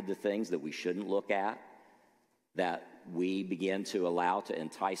attracted to things that we shouldn't look at, that we begin to allow to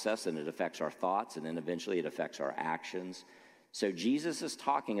entice us, and it affects our thoughts, and then eventually it affects our actions. So Jesus is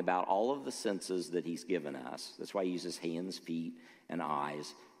talking about all of the senses that he's given us. That's why he uses hands, feet, and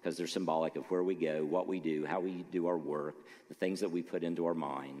eyes, because they're symbolic of where we go, what we do, how we do our work, the things that we put into our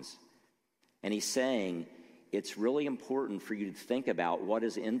minds. And he's saying it's really important for you to think about what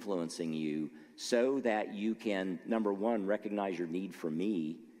is influencing you so that you can, number one, recognize your need for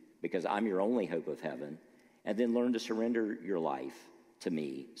me, because I'm your only hope of heaven, and then learn to surrender your life to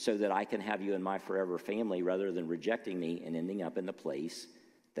me so that I can have you in my forever family rather than rejecting me and ending up in the place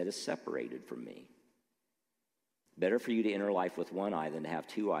that is separated from me. Better for you to enter life with one eye than to have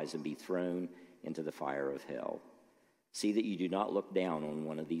two eyes and be thrown into the fire of hell. See that you do not look down on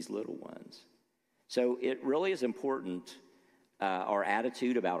one of these little ones. So it really is important, our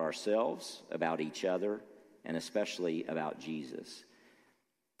attitude about ourselves, about each other, and especially about Jesus.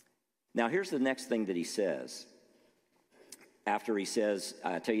 Now here's the next thing that he says. After he says,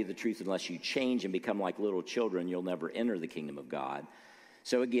 I tell you the truth, unless you change and become like little children, you'll never enter the kingdom of God.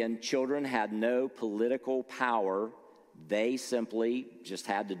 So again, children had no political power. They simply just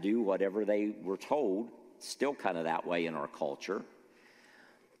had to do whatever they were told. Still kind of that way in our culture.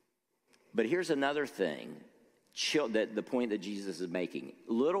 But here's another thing, the point that Jesus is making.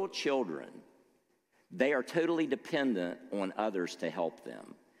 Little children, they are totally dependent on others to help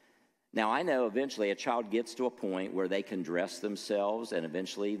them. Now, I know eventually a child gets to a point where they can dress themselves, and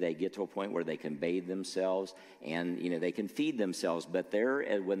eventually they get to a point where they can bathe themselves, and they can feed themselves. But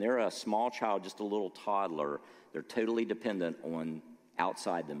when they're a small child, just a little toddler, they're totally dependent on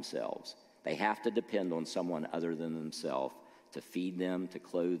outside themselves. They have to depend on someone other than themselves to feed them, to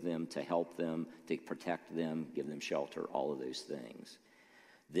clothe them, to help them, to protect them, give them shelter, all of those things.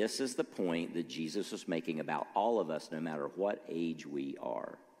 This is the point that Jesus was making about all of us, no matter what age we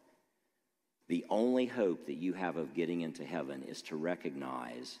are. The only hope that you have of getting into heaven is to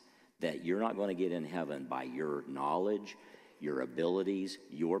recognize that you're not going to get in heaven by your knowledge, your abilities,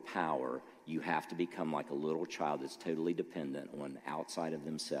 your power. You have to become like a little child that's totally dependent on outside of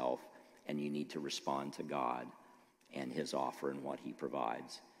themselves, and you need to respond to God and his offer and what he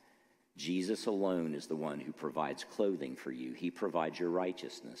provides. Jesus alone is the one who provides clothing for you. He provides your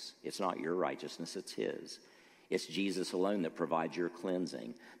righteousness. It's not your righteousness, it's his. It's Jesus alone that provides your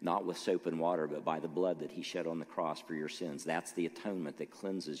cleansing, not with soap and water, but by the blood that he shed on the cross for your sins. That's the atonement that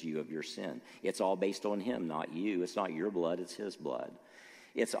cleanses you of your sin. It's all based on him, not you. It's not your blood, it's his blood.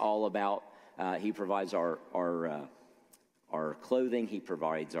 It's all about, he provides our clothing, he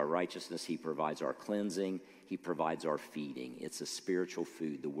provides our righteousness, he provides our cleansing, he provides our feeding. It's a spiritual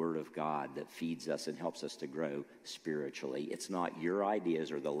food, the word of God, that feeds us and helps us to grow spiritually. It's not your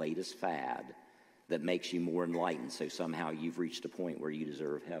ideas or the latest fad that makes you more enlightened, so somehow you've reached a point where you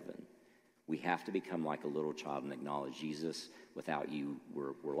deserve heaven. We have to become like a little child and acknowledge, Jesus, without you,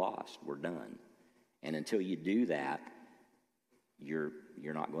 we're lost, we're done. And until you do that, you're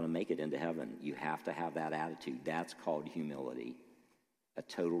not going to make it into heaven. You have to have that attitude. That's called humility, a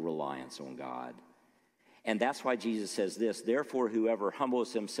total reliance on God. And that's why Jesus says this, therefore whoever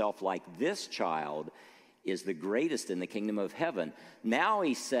humbles himself like this child is the greatest in the kingdom of heaven. Now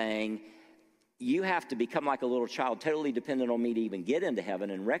he's saying, you have to become like a little child, totally dependent on me to even get into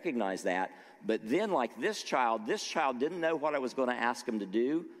heaven and recognize that. But then like this child didn't know what I was going to ask him to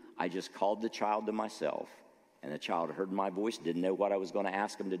do. I just called the child to myself. And the child heard my voice, didn't know what I was going to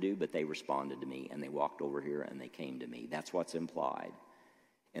ask him to do, but they responded to me and they walked over here and they came to me. That's what's implied.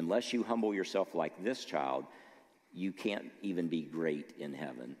 Unless you humble yourself like this child, you can't even be great in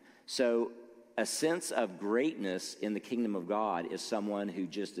heaven. So a sense of greatness in the kingdom of God is someone who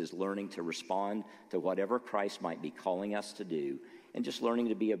just is learning to respond to whatever Christ might be calling us to do and just learning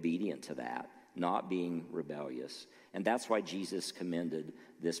to be obedient to that, not being rebellious. And that's why Jesus commended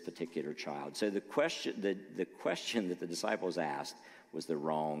this particular child. So the question that the disciples asked was the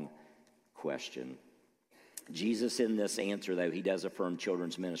wrong question. Jesus, in this answer, though, he does affirm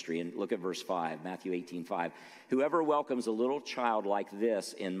children's ministry. And look at verse 5, Matthew 18:5. Whoever welcomes a little child like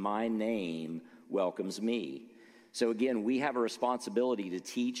this in my name welcomes me. So again, we have a responsibility to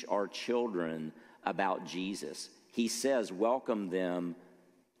teach our children about Jesus. He says, welcome them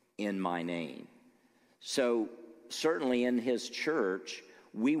in my name. So certainly in his church,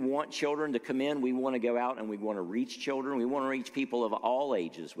 we want children to come in. We want to go out and we want to reach children. We want to reach people of all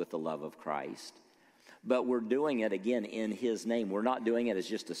ages with the love of Christ. But we're doing it, again, in his name. We're not doing it as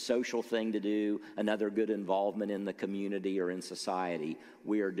just a social thing to do, another good involvement in the community or in society.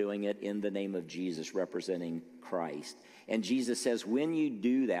 We are doing it in the name of Jesus, representing Christ. And Jesus says, when you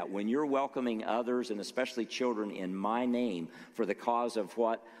do that, when you're welcoming others, and especially children, in my name for the cause of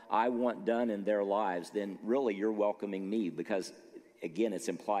what I want done in their lives, then really you're welcoming me, because, again, it's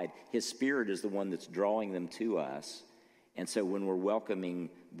implied his Spirit is the one that's drawing them to us. And so when we're welcoming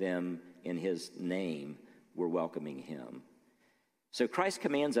them in his name, we're welcoming him. So Christ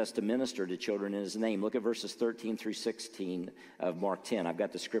commands us to minister to children in his name. Look at verses 13 through 16 of Mark 10. I've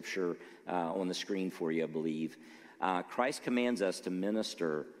got the scripture on the screen for you, I believe. Christ commands us to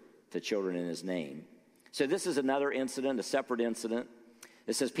minister to children in his name. So this is another incident, a separate incident.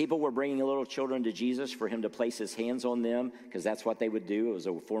 It says people were bringing little children to Jesus for him to place his hands on them, because that's what they would do. It was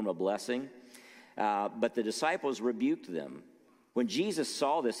a form of blessing. But the disciples rebuked them. When Jesus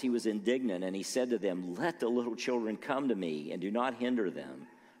saw this, he was indignant, and he said to them, let the little children come to me, and do not hinder them,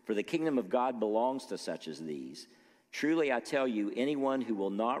 for the kingdom of God belongs to such as these. Truly, I tell you, anyone who will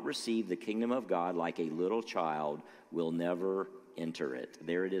not receive the kingdom of God like a little child will never enter it.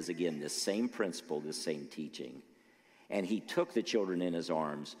 There it is again, this same principle, this same teaching. And he took the children in his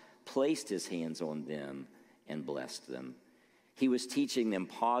arms, placed his hands on them, and blessed them. He was teaching them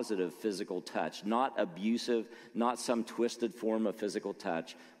positive physical touch, not abusive, not some twisted form of physical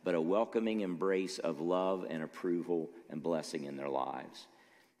touch, but a welcoming embrace of love and approval and blessing in their lives.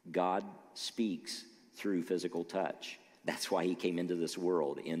 God speaks through physical touch. That's why he came into this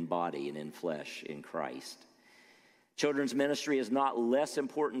world in body and in flesh in Christ. Children's ministry is not less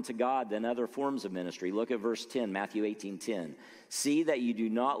important to God than other forms of ministry. Look at verse 10, Matthew 18:10. See that you do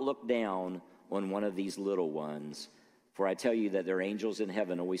not look down on one of these little ones, for I tell you that their angels in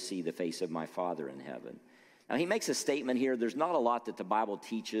heaven always see the face of my Father in heaven. Now, he makes a statement here. There's not a lot that the Bible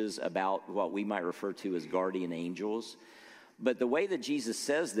teaches about what we might refer to as guardian angels. But the way that Jesus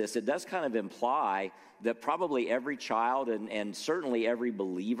says this, it does kind of imply that probably every child and certainly every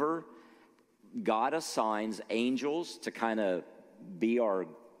believer, God assigns angels to kind of be our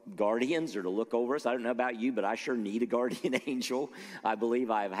guardians or to look over us. I don't know about you, but I sure need a guardian angel. I believe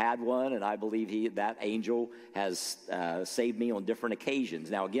I've had one, and I believe that angel has saved me on different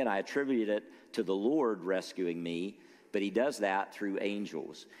occasions. Now, again, I attribute it to the Lord rescuing me, but he does that through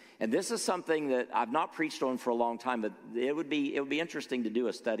angels. And this is something that I've not preached on for a long time, but it would be interesting to do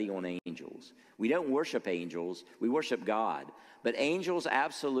a study on angels. We don't worship angels, we worship God. But angels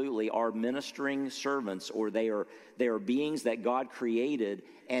absolutely are ministering servants, or they are beings that God created,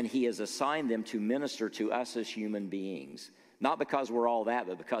 and he has assigned them to minister to us as human beings. Not because we're all that,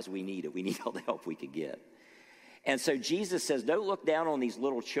 but because we need it. We need all the help we could get. And so Jesus says, don't look down on these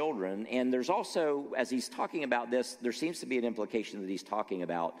little children. And there's also, as he's talking about this, there seems to be an implication that he's talking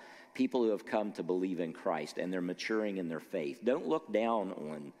about people who have come to believe in Christ and they're maturing in their faith. Don't look down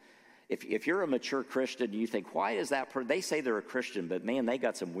on, if you're a mature Christian, you think, why is that they say they're a Christian, but man, they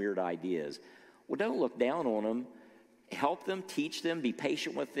got some weird ideas. Well, don't look down on them. Help them, teach them, be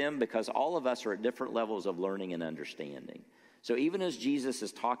patient with them, because all of us are at different levels of learning and understanding. So even as Jesus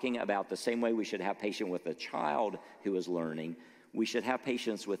is talking about the same way we should have patience with a child who is learning, we should have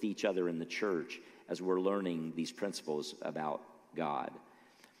patience with each other in the church as we're learning these principles about God.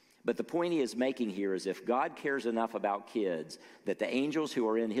 But the point he is making here is if God cares enough about kids that the angels who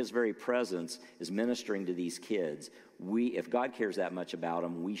are in his very presence is ministering to these kids, if God cares that much about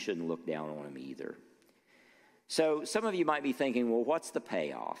them, we shouldn't look down on them either. So some of you might be thinking, well, what's the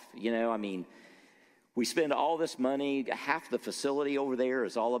payoff? We spend all this money, half the facility over there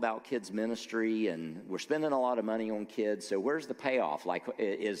is all about kids ministry, and we're spending a lot of money on kids, so where's the payoff? Like,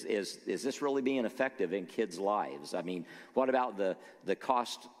 is this really being effective in kids' lives? What about the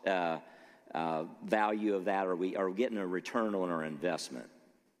cost value of that? Are we getting a return on our investment?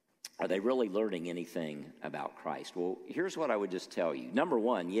 Are they really learning anything about Christ? Well, here's what I would just tell you. Number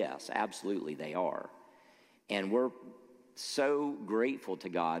one, yes, absolutely they are. And we're so grateful to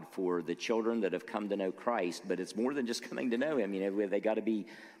God for the children that have come to know Christ, but it's more than just coming to know him. They got to be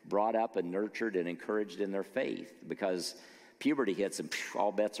brought up and nurtured and encouraged in their faith, because puberty hits and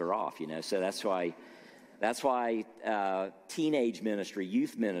all bets are off, so that's why That's why teenage ministry,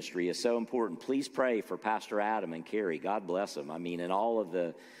 youth ministry is so important. Please pray for Pastor Adam and Carrie. God bless them. I mean, and all of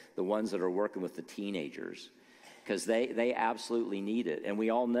the ones that are working with the teenagers, because they absolutely need it. And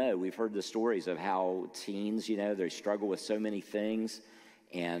we all know, we've heard the stories of how teens, they struggle with so many things,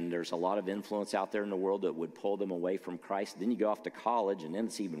 and there's a lot of influence out there in the world that would pull them away from Christ. Then you go off to college, and then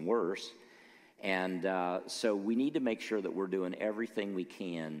it's even worse. And so we need to make sure that we're doing everything we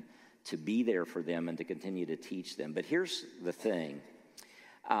can to be there for them and to continue to teach them. But here's the thing.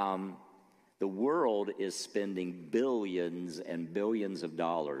 The world is spending billions and billions of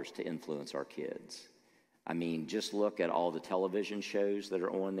dollars to influence our kids. I mean, just look at all the television shows that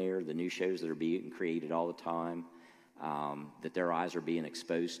are on there, the new shows that are being created all the time, that their eyes are being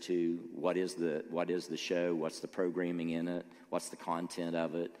exposed to. What is the show? What's the programming in it? What's the content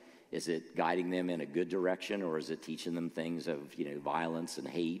of it? Is it guiding them in a good direction, or is it teaching them things of, violence and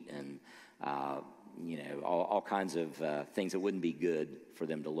hate and, all kinds of things that wouldn't be good for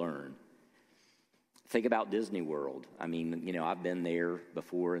them to learn? Think about Disney World. I mean, I've been there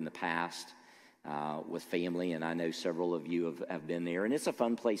before in the past with family, and I know several of you have been there, and it's a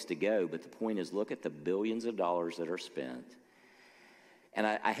fun place to go, but the point is, look at the billions of dollars that are spent. And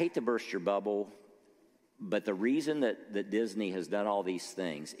I hate to burst your bubble, but the reason that Disney has done all these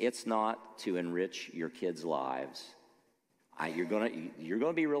things, it's not to enrich your kids' lives. You're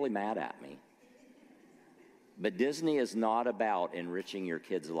gonna be really mad at me. But Disney is not about enriching your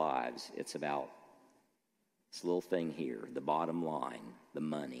kids' lives. It's about this little thing here, the bottom line, the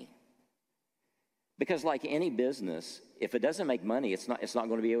money. Because like any business, if it doesn't make money, it's not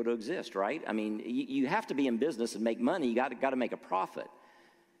going to be able to exist, right? I mean, you have to be in business and make money. You got to make a profit.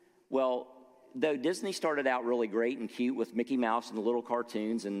 Well, though Disney started out really great and cute with Mickey Mouse and the little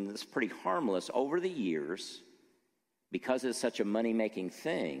cartoons, and it's pretty harmless, over the years, because it's such a money-making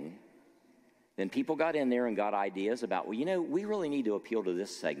thing, then people got in there and got ideas about, well, we really need to appeal to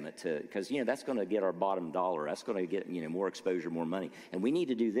this segment because, that's going to get our bottom dollar. That's going to get, more exposure, more money. And we need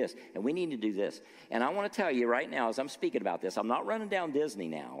to do this, and we need to do this. And I want to tell you right now, as I'm speaking about this, I'm not running down Disney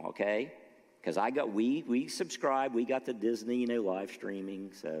now, okay? Because we subscribe. We got the Disney, live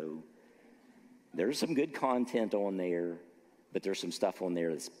streaming. So there's some good content on there, but there's some stuff on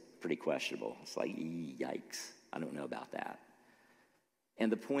there that's pretty questionable. It's like, yikes. I don't know about that.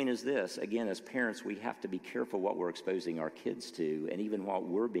 And the point is this, again, as parents, we have to be careful what we're exposing our kids to and even what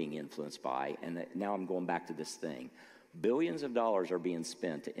we're being influenced by. And now I'm going back to this thing. Billions of dollars are being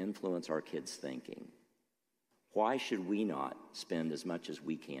spent to influence our kids' thinking. Why should we not spend as much as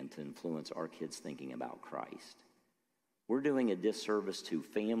we can to influence our kids' thinking about Christ? We're doing a disservice to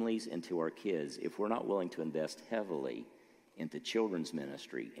families and to our kids if we're not willing to invest heavily into children's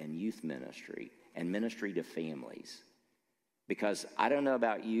ministry and youth ministry and ministry to families. Because I don't know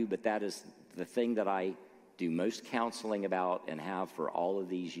about you, but that is the thing that I do most counseling about and have for all of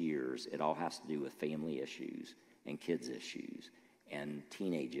these years. It all has to do with family issues and kids issues and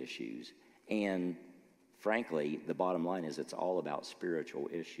teenage issues. And frankly, the bottom line is it's all about spiritual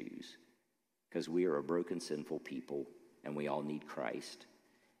issues, because we are a broken, sinful people and we all need Christ.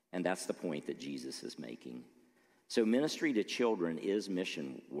 And that's the point that Jesus is making. So ministry to children is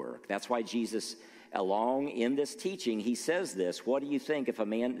mission work. That's why Jesus, along in this teaching, he says this. What do you think if a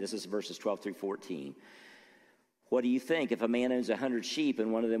man, this is verses 12 through 14. What do you think if a man owns 100 sheep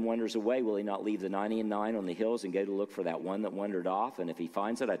and one of them wanders away? Will he not leave the 99 on the hills and go to look for that one that wandered off? And if he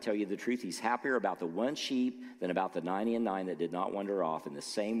finds it, I tell you the truth, he's happier about the one sheep than about the 99 that did not wander off. In the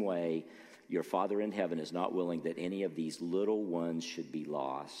same way, your Father in heaven is not willing that any of these little ones should be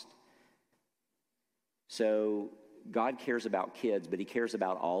lost. So God cares about kids, but he cares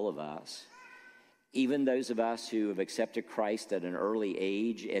about all of us. Even those of us who have accepted Christ at an early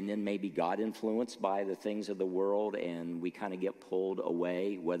age and then maybe got influenced by the things of the world and we kind of get pulled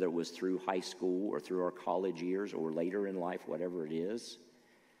away, whether it was through high school or through our college years or later in life, whatever it is.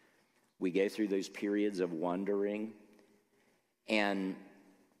 We go through those periods of wandering, and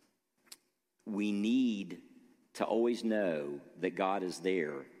we need to always know that God is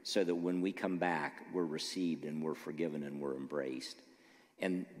there so that when we come back, we're received and we're forgiven and we're embraced.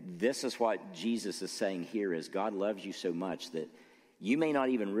 And this is what Jesus is saying here, is God loves you so much that you may not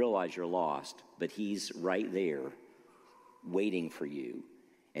even realize you're lost, but he's right there waiting for you.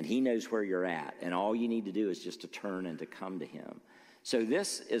 And he knows where you're at. And all you need to do is just to turn and to come to him. So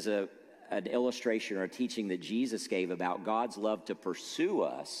this is an illustration or a teaching that Jesus gave about God's love to pursue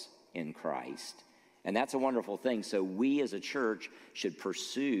us in Christ. And that's a wonderful thing. So we as a church should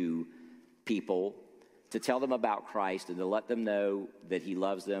pursue people to tell them about Christ and to let them know that he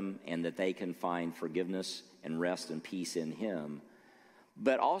loves them and that they can find forgiveness and rest and peace in him.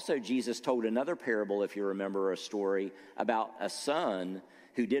 But also Jesus told another parable, if you remember, a story about a son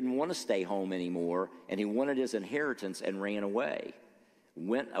who didn't want to stay home anymore, and he wanted his inheritance and ran away.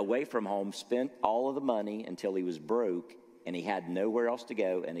 Went away from home, spent all of the money until he was broke, and he had nowhere else to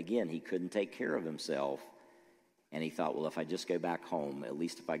go. And again, he couldn't take care of himself. And he thought, well, if I just go back home, at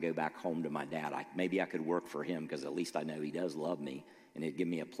least if I go back home to my dad, maybe I could work for him, because at least I know he does love me, and it'd give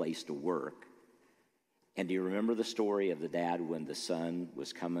me a place to work. And do you remember the story of the dad when the son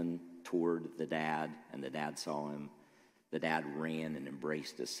was coming toward the dad, and the dad saw him? The dad ran and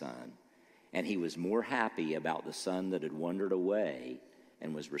embraced his son. And he was more happy about the son that had wandered away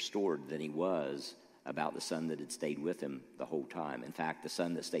and was restored than he was about the son that had stayed with him the whole time. In fact, the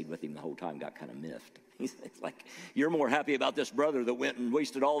son that stayed with him the whole time got kind of miffed. It's like, you're more happy about this brother that went and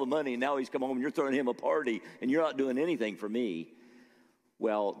wasted all the money, and now he's come home and you're throwing him a party, and you're not doing anything for me.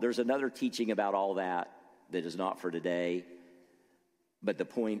 Well, there's another teaching about all that is not for today. But the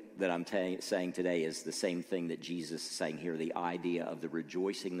point that I'm saying today is the same thing that Jesus is saying here, the idea of the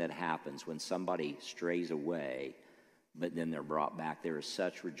rejoicing that happens when somebody strays away, but then they're brought back. There is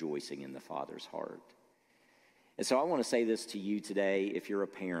such rejoicing in the Father's heart. And so I want to say this to you today, if you're a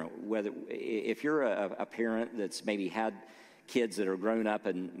parent, if you're a parent that's maybe had kids that are grown up,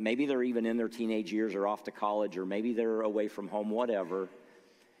 and maybe they're even in their teenage years or off to college, or maybe they're away from home, whatever,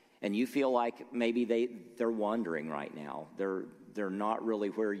 and you feel like maybe they're wandering right now. They're not really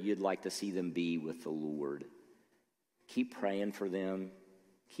where you'd like to see them be with the Lord. Keep praying for them.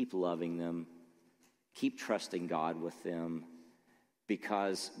 Keep loving them. Keep trusting God with them,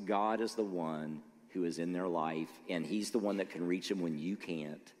 because God is the one who is in their life, and he's the one that can reach them when you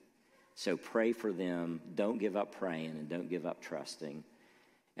can't. So pray for them. Don't give up praying, and don't give up trusting.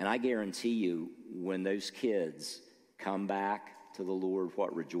 And I guarantee you, when those kids come back to the Lord,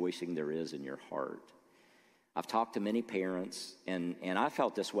 what rejoicing there is in your heart. I've talked to many parents, and I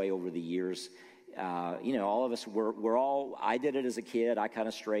felt this way over the years. All of us, I did it as a kid. I kind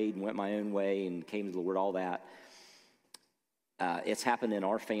of strayed and went my own way and came to the Lord, all that. It's happened in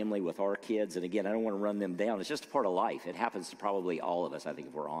our family with our kids, and again, I don't want to run them down. It's just a part of life. It happens to probably all of us, I think,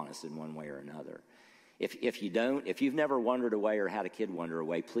 if we're honest, in one way or another. If you've never wandered away or had a kid wander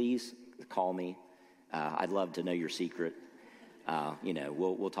away, please call me. I'd love to know your secret.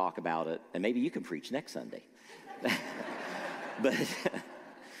 We'll talk about it, and maybe you can preach next Sunday.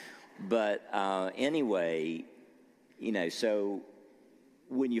 But anyway, so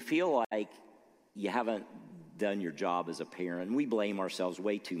when you feel like you haven't done your job as a parent, we blame ourselves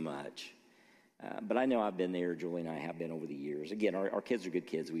way too much. But I know I've been there. Julie and I have been over the years. Again, our kids are good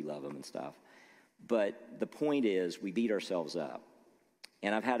kids. We love them and stuff. But the point is, we beat ourselves up.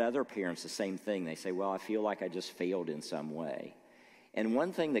 And I've had other parents the same thing. They say, well, I feel like I just failed in some way. And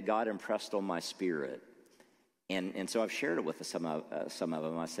one thing that God impressed on my spirit, and so I've shared it with some of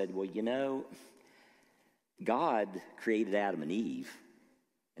them. I said, well, God created Adam and Eve,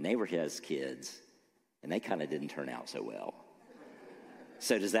 and they were his kids, and they kind of didn't turn out so well.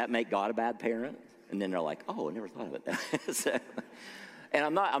 So does that make God a bad parent? And then they're like, oh, I never thought of it. And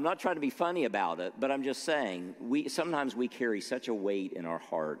I'm not trying to be funny about it, but I'm just saying, sometimes we carry such a weight in our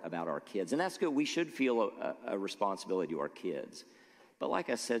heart about our kids, and that's good. We should feel a responsibility to our kids. But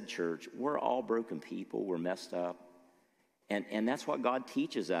like I said, church, we're all broken people. We're messed up. And that's what God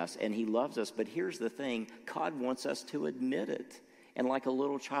teaches us, and he loves us. But here's the thing. God wants us to admit it. And like a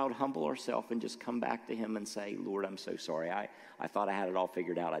little child, humble ourselves and just come back to him and say, Lord, I'm so sorry. I thought I had it all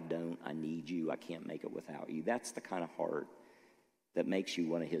figured out. I don't. I need you. I can't make it without you. That's the kind of heart that makes you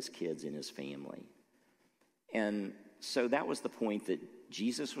one of his kids in his family. And so that was the point that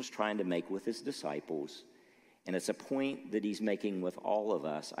Jesus was trying to make with his disciples. And it's a point that he's making with all of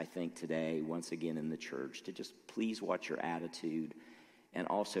us, I think, today, once again in the church, to just please watch your attitude and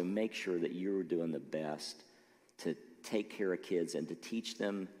also make sure that you're doing the best to take care of kids and to teach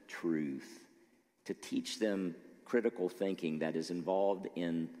them truth, to teach them critical thinking that is involved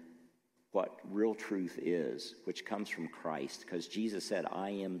in what real truth is, which comes from Christ, because Jesus said, I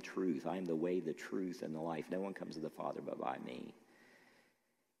am truth. I am the way, the truth, and the life. No one comes to the Father but by me.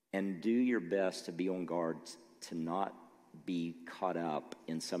 And do your best to be on guard to not be caught up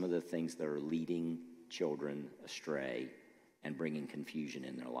in some of the things that are leading children astray and bringing confusion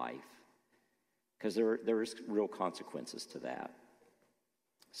in their life, because there is real consequences to that.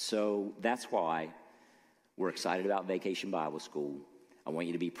 So that's why we're excited about Vacation Bible School. I want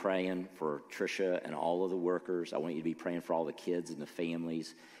you to be praying for Tricia and all of the workers. I want you to be praying for all the kids and the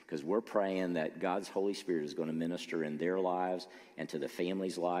families, because we're praying that God's Holy Spirit is going to minister in their lives and to the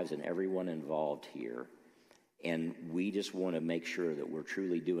families' lives and everyone involved here. And we just want to make sure that we're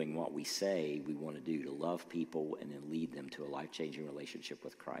truly doing what we say we want to do, to love people and then lead them to a life-changing relationship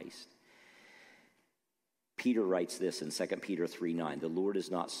with Christ. Peter writes this in 2 Peter 3:9, "The Lord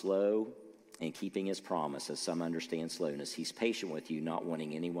is not slow in keeping his promise, as some understand slowness. He's patient with you, not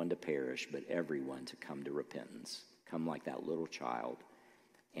wanting anyone to perish, but everyone to come to repentance." Come like that little child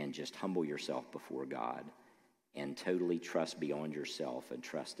and just humble yourself before God and totally trust beyond yourself and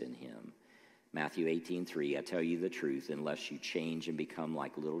trust in him. Matthew 18:3, "I tell you the truth, unless you change and become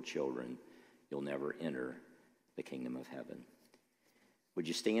like little children, you'll never enter the kingdom of heaven." Would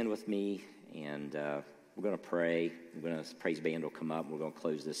you stand with me? And we're going to pray. Praise band will come up. We're going to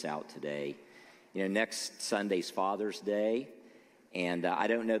close this out today. You know, next Sunday's Father's Day. And I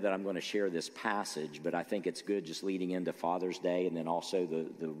don't know that I'm going to share this passage, but I think it's good just leading into Father's Day, and then also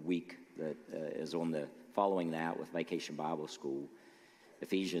the week that is on the following that with Vacation Bible School.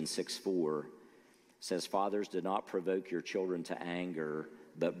 Ephesians 6:4 says, "Fathers, do not provoke your children to anger,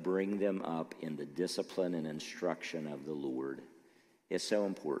 but bring them up in the discipline and instruction of the Lord." It's so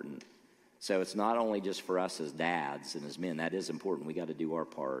important. So it's not only just for us as dads and as men. That is important. We got to do our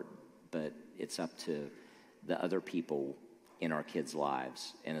part. But it's up to the other people in our kids'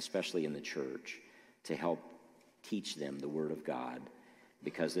 lives, and especially in the church, to help teach them the Word of God,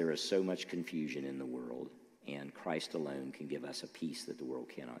 because there is so much confusion in the world, and Christ alone can give us a peace that the world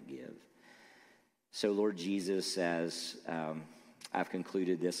cannot give. So, Lord Jesus, as I've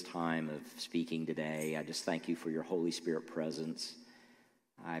concluded this time of speaking today, I just thank you for your Holy Spirit presence.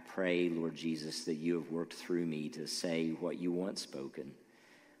 I pray, Lord Jesus, that you have worked through me to say what you want spoken.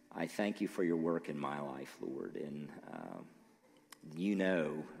 I thank you for your work in my life, Lord, and you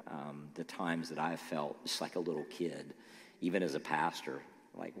know the times that I've felt just like a little kid, even as a pastor,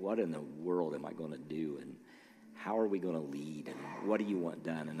 like, what in the world am I going to do, and how are we going to lead, and what do you want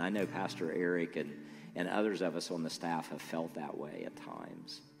done? And I know Pastor Eric and others of us on the staff have felt that way at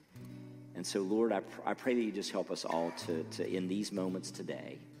times. And so, Lord, I pray that you just help us all to, in these moments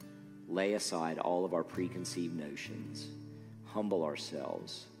today, lay aside all of our preconceived notions, humble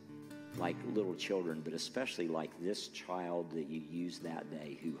ourselves like little children, but especially like this child that you used that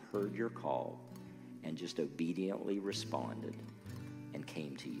day who heard your call and just obediently responded and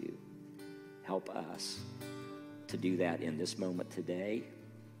came to you. Help us to do that in this moment today,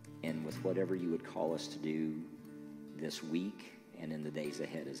 and with whatever you would call us to do this week and in the days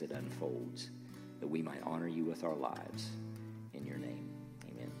ahead as it unfolds, that we might honor you with our lives. In your name,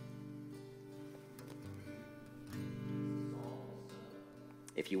 amen.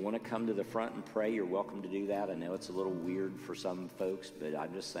 If you want to come to the front and pray, you're welcome to do that. I know it's a little weird for some folks, but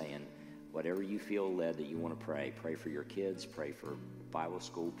I'm just saying, whatever you feel led that you want to pray, pray for your kids, pray for Bible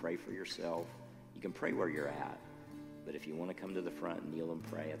school, pray for yourself. You can pray where you're at, but if you want to come to the front and kneel and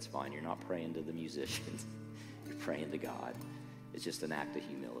pray, it's fine. You're not praying to the musicians. You're praying to God. It's just an act of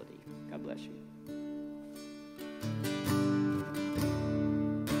humility. God bless you.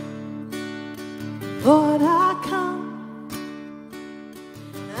 Lord, I come,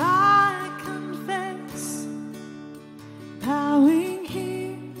 I confess, bowing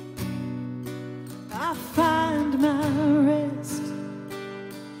here, I find my rest.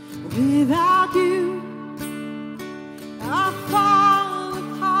 Without you, I fall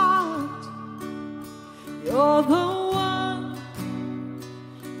apart. You're the one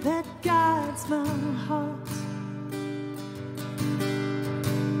that guides my heart.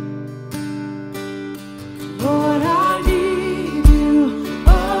 Lord, I need you.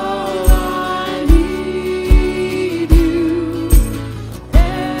 Oh, I need you.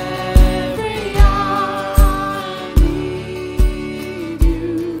 Every hour I need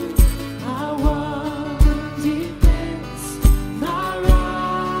you. My one defense, my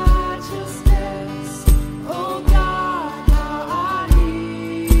righteousness. Oh God, how I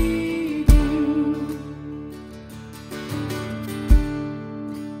need you.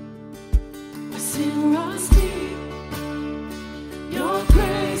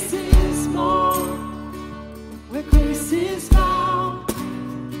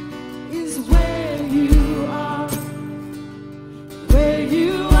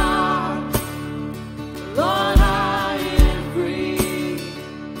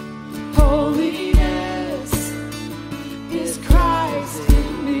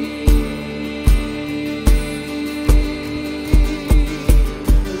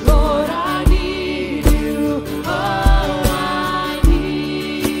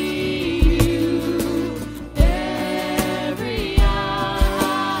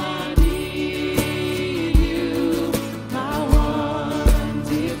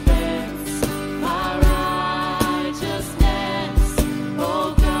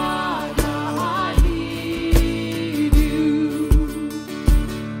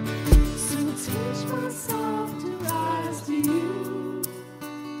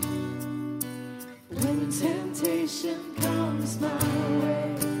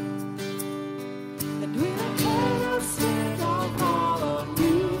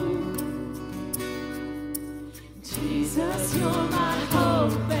 you're my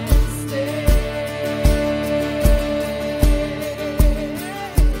hope and stay.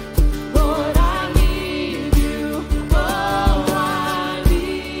 Lord, I need you. Oh, I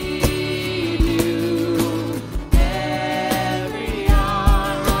need you. Every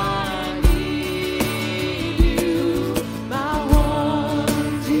hour I need you. My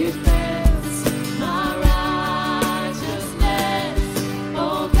one defense, my righteousness.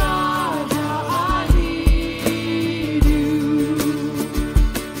 Oh God, how I need you.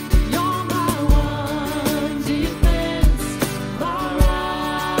 You're my one defense, my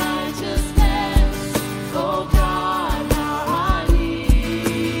righteousness. Oh God, how I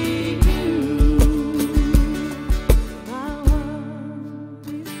need you. My one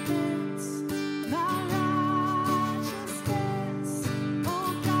defense, my righteousness. Oh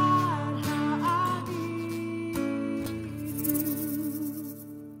God, how I need you.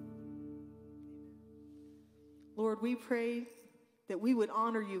 Lord, we pray that we would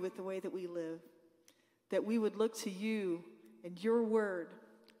honor you with the way that we live, that we would look to you and your word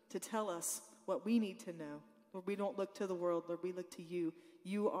to tell us what we need to know. Lord, we don't look to the world, Lord, we look to you.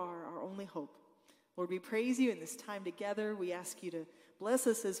 You are our only hope. Lord, we praise you in this time together. We ask you to bless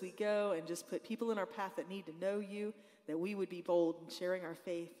us as we go and just put people in our path that need to know you, that we would be bold in sharing our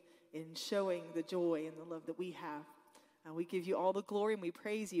faith, in showing the joy and the love that we have. We give you all the glory and we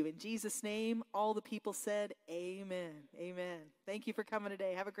praise you. In Jesus' name, all the people said, amen. Amen. Thank you for coming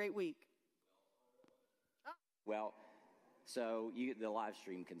today. Have a great week. Well, so the live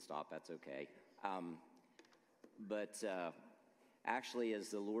stream can stop. That's okay. But actually, as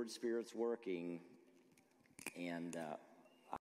the Lord's Spirit's working, and